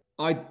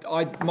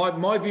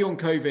on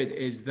COVID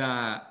is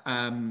that,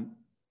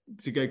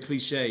 to go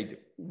cliched,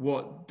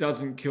 what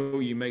doesn't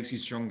kill you makes you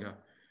stronger.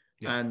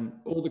 Yeah. And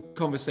all the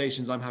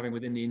conversations I'm having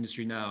within the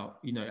industry now,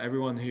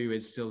 everyone who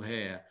is still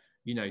here,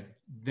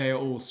 they're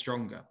all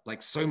stronger,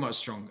 like so much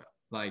stronger.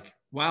 Like,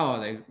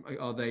 wow,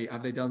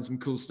 have they done some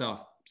cool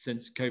stuff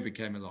since COVID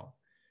came along?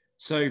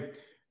 So,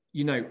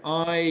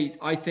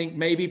 I think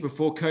maybe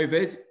before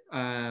COVID,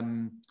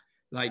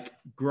 like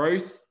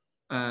growth,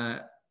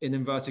 in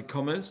inverted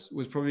commas,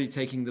 was probably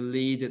taking the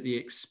lead at the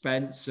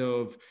expense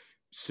of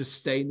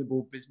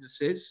sustainable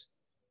businesses.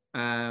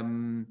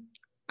 And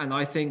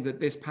I think that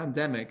this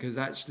pandemic has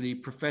actually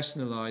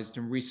professionalized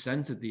and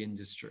recentered the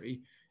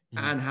industry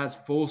and has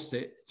forced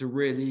it to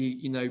really,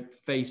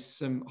 face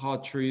some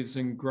hard truths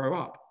and grow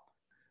up.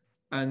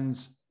 And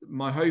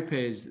my hope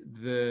is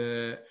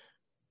that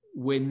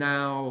we're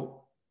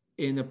now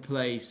in a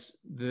place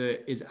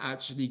that is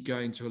actually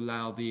going to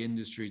allow the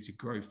industry to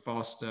grow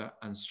faster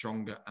and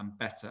stronger and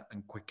better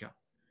and quicker.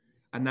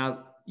 And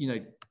now,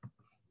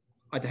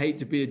 I'd hate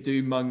to be a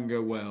doom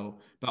monger, Will,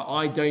 but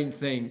I don't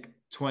think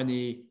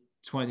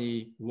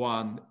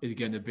 2021 is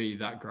going to be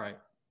that great.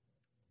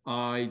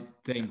 I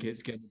think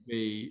it's going to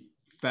be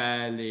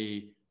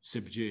fairly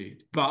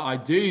subdued, but I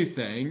do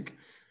think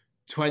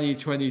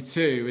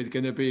 2022 is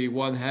going to be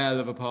one hell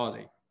of a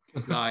party.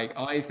 Like,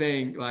 I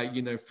think, like,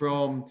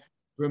 from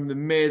the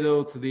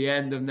middle to the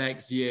end of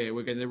next year,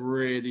 we're going to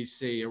really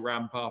see a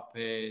ramp up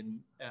in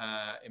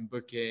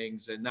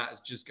bookings, and that's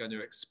just going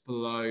to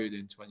explode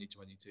in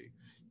 2022.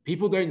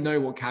 People don't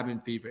know what cabin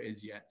fever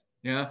is yet.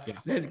 Yeah.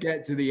 Let's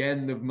get to the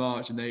end of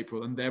March and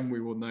April, and then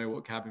we will know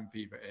what cabin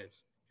fever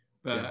is.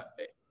 But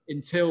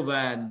until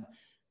then,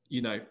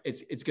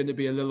 it's going to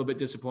be a little bit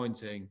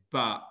disappointing,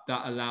 but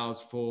that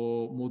allows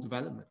for more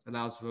development,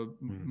 allows for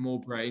more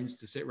brains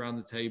to sit around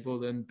the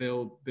table and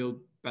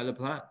build better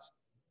plans.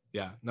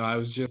 Yeah, no, I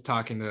was just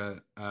talking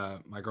to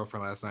my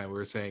girlfriend last night. We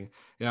were saying,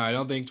 I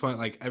don't think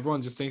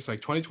everyone just thinks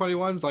like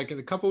 2021 is like in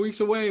a couple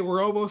weeks away.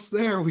 We're almost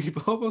there. We've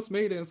almost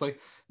made it. It's like,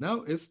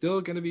 no, it's still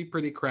going to be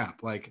pretty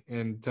crap. Like,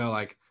 until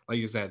like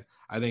you said,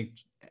 I think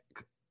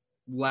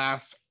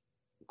last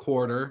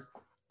quarter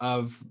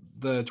of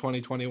the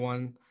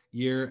 2021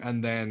 year,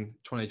 and then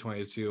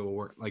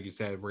 2022, like you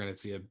said, we're going to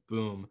see a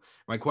boom.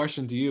 My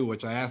question to you,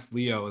 which I asked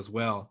Leo as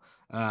well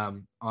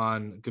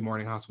on Good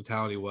Morning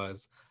Hospitality,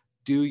 was,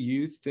 do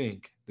you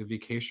think the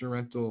vacation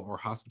rental or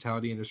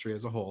hospitality industry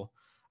as a whole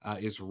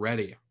is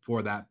ready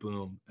for that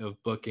boom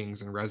of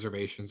bookings and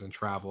reservations and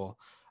travel,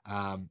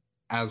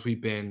 as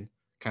we've been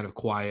kind of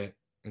quiet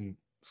and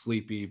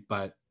sleepy,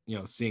 but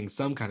seeing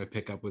some kind of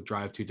pickup with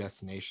drive-to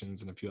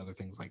destinations and a few other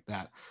things like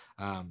that?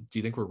 Do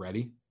you think we're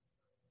ready?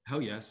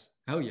 Hell yes.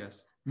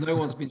 No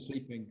one's been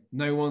sleeping.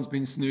 No one's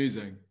been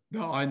snoozing.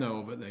 No, I know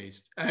of, at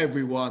least.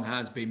 Everyone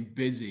has been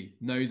busy,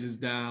 noses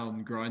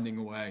down, grinding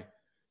away.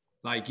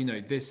 Like,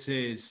 this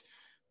is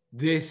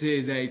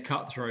a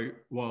cutthroat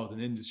world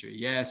and industry.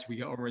 Yes, we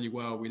get on really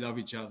well. We love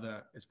each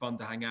other. It's fun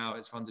to hang out.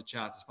 It's fun to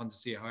chat. It's fun to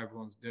see how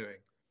everyone's doing.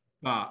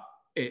 But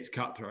it's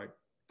cutthroat.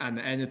 And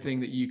anything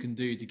that you can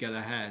do to get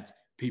ahead,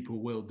 people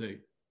will do.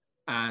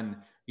 And,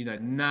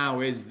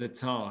 now is the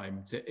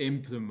time to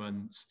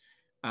implement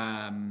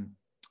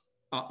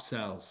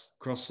upsells,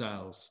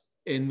 cross-sells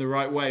in the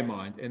right way,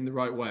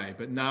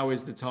 but now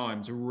is the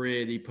time to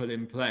really put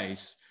in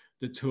place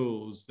the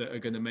tools that are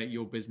going to make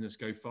your business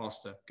go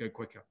faster, go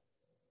quicker.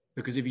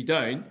 Because if you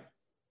don't,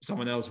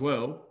 someone else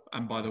will,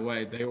 and by the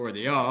way, they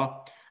already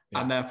are,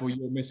 and therefore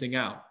you're missing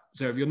out.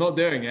 So if you're not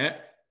doing it,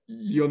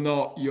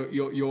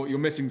 you're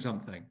missing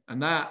something.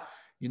 And that,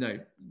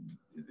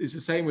 it's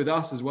the same with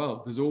us as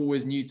well. There's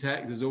always new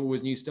tech, there's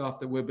always new stuff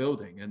that we're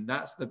building, and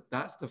that's the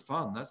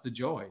fun, that's the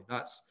joy,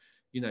 that's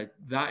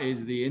that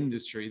is the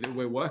industry that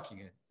we're working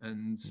in.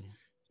 And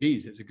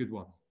geez, it's a good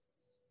one.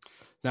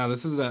 Now,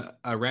 this is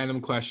a random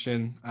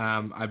question.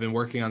 I've been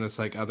working on this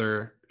like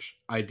other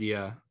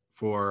idea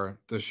for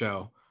the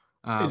show.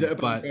 Is it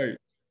about goats?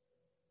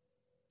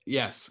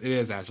 Yes, it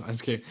is actually. I'm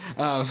just kidding.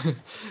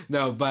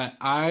 No, but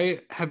I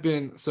have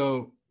been,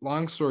 so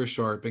long story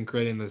short, been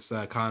creating this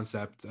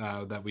concept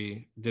that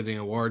we did the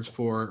awards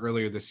for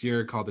earlier this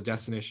year called the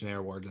Destination Air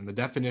Award. And the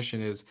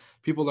definition is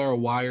people that are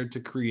wired to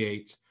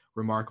create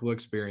remarkable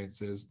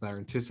experiences that are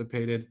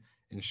anticipated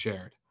and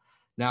shared.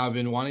 Now, I've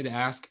been wanting to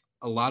ask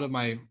a lot of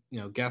my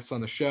guests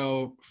on the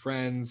show,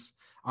 friends,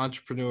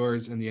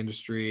 entrepreneurs in the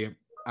industry,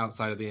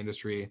 outside of the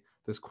industry,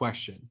 this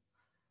question.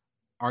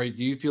 Do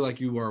you feel like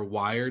you are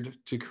wired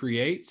to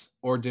create,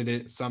 or did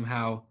it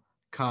somehow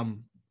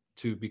come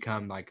to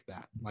become like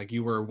that? Like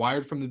you were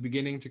wired from the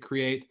beginning to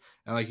create,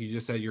 and like you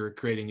just said, you're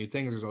creating new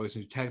things. There's always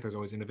new tech. There's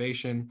always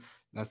innovation.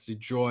 That's the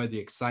joy, the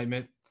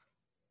excitement.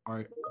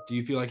 Do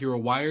you feel like you were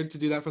wired to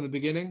do that from the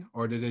beginning,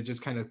 or did it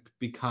just kind of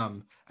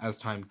become as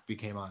time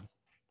became on?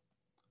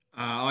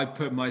 I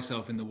put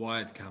myself in the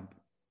wired camp.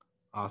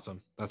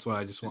 Awesome. That's what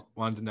I just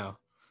wanted to know.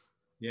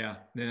 Yeah,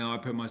 I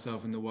put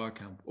myself in the wired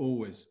camp.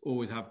 Always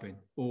have been.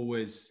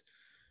 Always.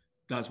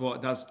 That's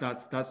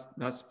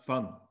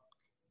fun.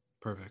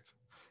 Perfect.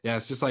 Yeah,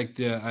 it's just like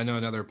I know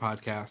another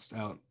podcast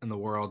out in the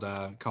world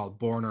called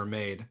Born or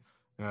Made.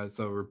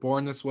 So we're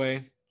born this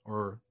way,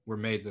 or we're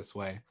made this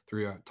way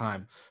through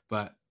time.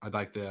 But I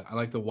like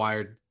the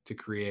wired to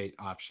create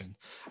option.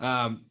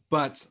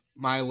 But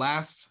my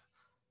last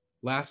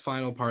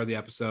final part of the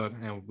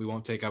episode, and we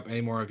won't take up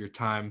any more of your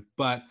time,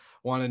 but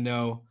want to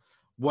know,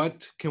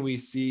 what can we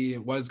see,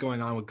 what is going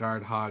on with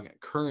Guardhog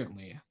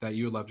currently that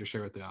you would love to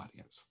share with the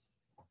audience?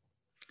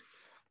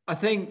 I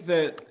think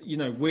that,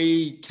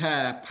 we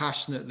care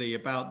passionately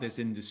about this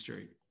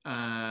industry,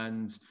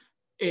 and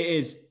it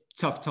is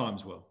tough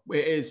times, Will.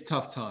 It is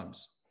tough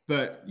times.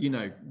 But,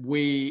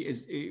 we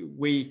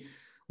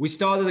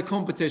started a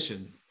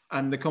competition,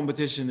 and the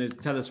competition is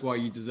tell us why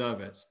you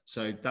deserve it.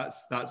 So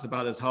that's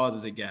about as hard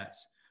as it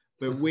gets.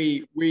 But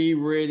we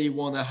really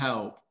want to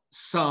help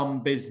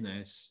some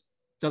business.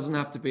 Doesn't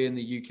have to be in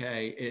the UK.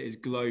 It is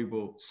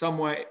global.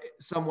 Somewhere,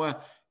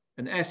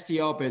 an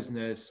SDR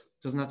business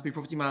doesn't have to be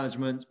property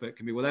management, but it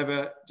can be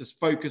whatever, just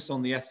focused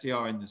on the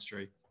SDR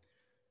industry.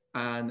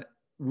 And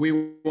we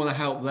want to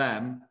help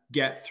them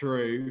get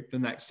through the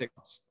next 6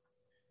 months.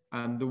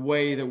 And the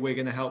way that we're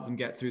going to help them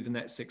get through the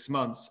next 6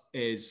 months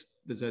is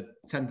there's a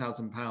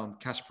 £10,000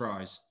 cash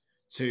prize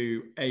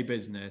to a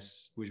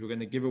business, which we're going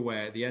to give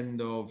away at the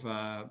end of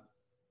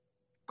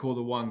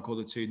quarter 1,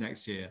 quarter 2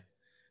 next year.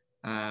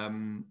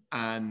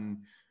 And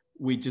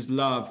we just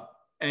love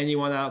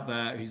anyone out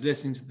there who's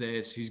listening to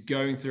this, who's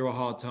going through a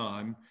hard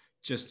time,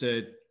 just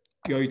to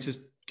go to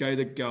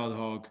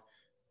Guardhog,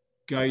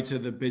 go to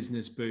the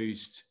Business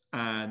Boost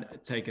and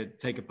take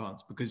a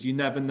punt, because you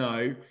never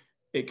know,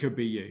 it could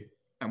be you.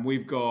 And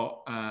we've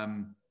got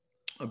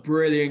a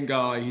brilliant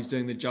guy who's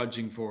doing the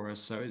judging for us.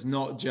 So it's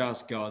not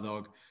just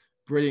Guardhog,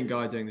 brilliant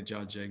guy doing the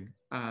judging.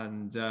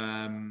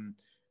 And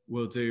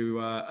we'll do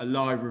a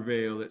live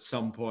reveal at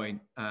some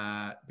point,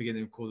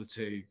 beginning of quarter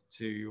 2,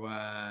 to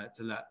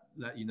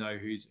let you know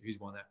who's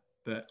won it.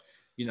 But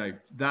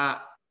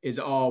that is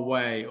our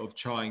way of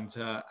trying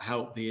to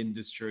help the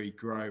industry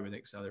grow and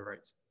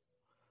accelerate.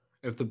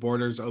 If the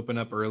borders open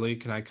up early,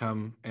 can I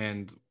come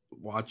and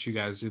watch you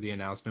guys do the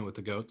announcement with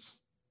the goats?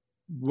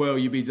 Well,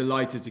 you'd be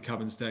delighted to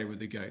come and stay with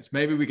the goats.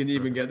 Maybe we can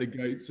even get the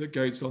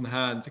goats on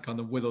hand to kind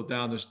of whittle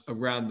down a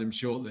random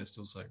shortlist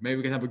or so. Maybe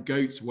we can have a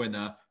goats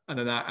winner and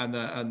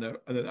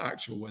an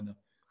actual winner.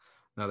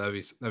 No, that'd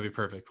be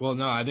perfect. Well,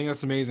 no, I think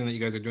that's amazing that you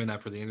guys are doing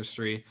that for the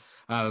industry.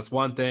 That's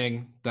one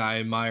thing that I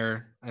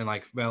admire and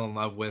fell in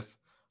love with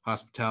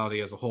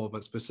hospitality as a whole,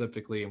 but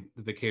specifically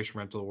the vacation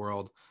rental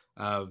world,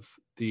 of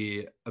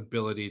the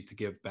ability to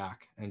give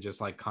back and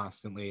just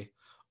constantly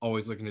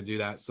always looking to do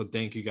that. So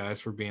thank you guys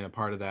for being a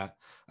part of that.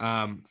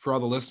 For all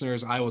the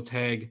listeners, I will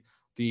tag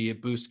the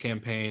Boost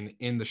campaign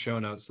in the show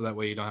notes, so that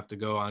way you don't have to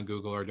go on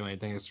Google or do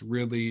anything. It's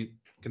really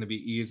going to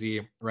be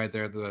easy right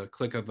there, the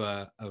click of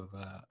a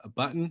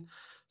button.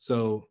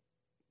 So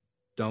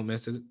don't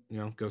miss it.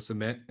 Go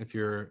submit if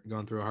you're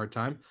going through a hard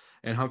time.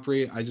 And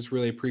Humphrey, I just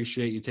really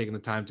appreciate you taking the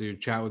time to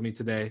chat with me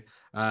today.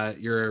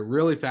 You're a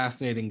really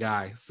fascinating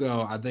guy,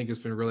 so I think it's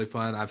been really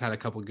fun. I've had a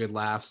couple of good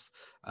laughs.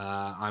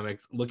 I'm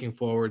looking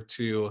forward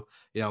to,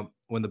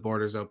 when the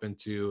borders open,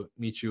 to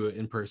meet you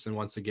in person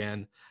once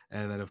again.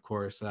 And then of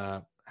course,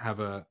 have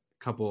a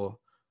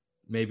couple,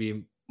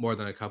 maybe more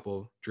than a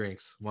couple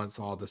drinks once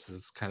all this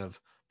is kind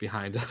of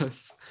behind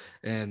us.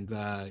 And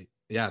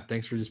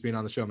thanks for just being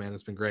on the show, man.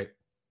 It's been great.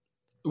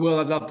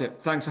 Well, I loved it.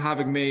 Thanks for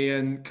having me,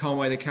 and can't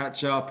wait to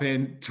catch up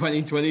in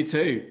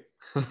 2022.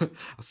 I'll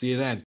see you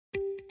then.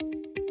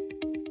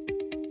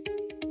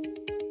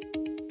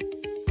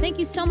 Thank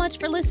you so much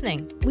for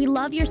listening. We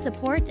love your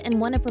support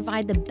and want to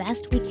provide the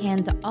best we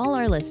can to all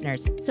our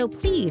listeners. So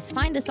please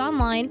find us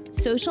online,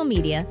 social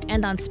media,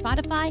 and on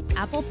Spotify,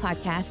 Apple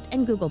Podcast,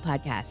 and Google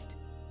Podcast.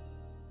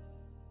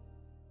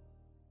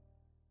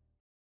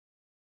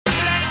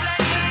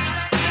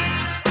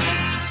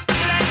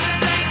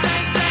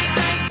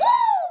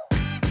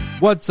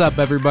 What's up,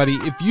 everybody?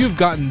 If you've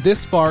gotten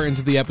this far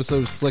into the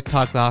episode of Slick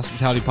Talk, the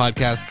Hospitality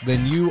Podcast,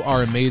 then you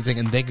are amazing,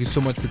 and thank you so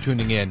much for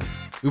tuning in.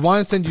 We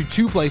want to send you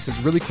two places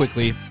really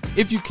quickly.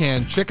 If you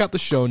can, check out the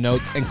show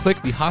notes and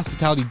click the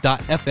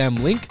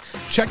hospitality.fm link.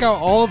 Check out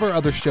all of our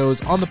other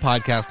shows on the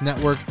podcast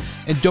network.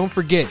 And don't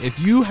forget, if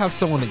you have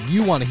someone that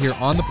you want to hear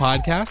on the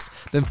podcast,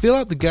 then fill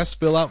out the guest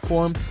fill out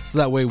form so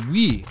that way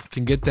we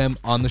can get them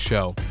on the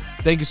show.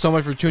 Thank you so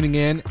much for tuning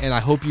in, and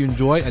I hope you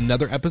enjoy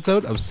another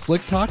episode of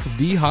Slick Talk,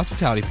 the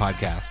Hospitality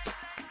Podcast.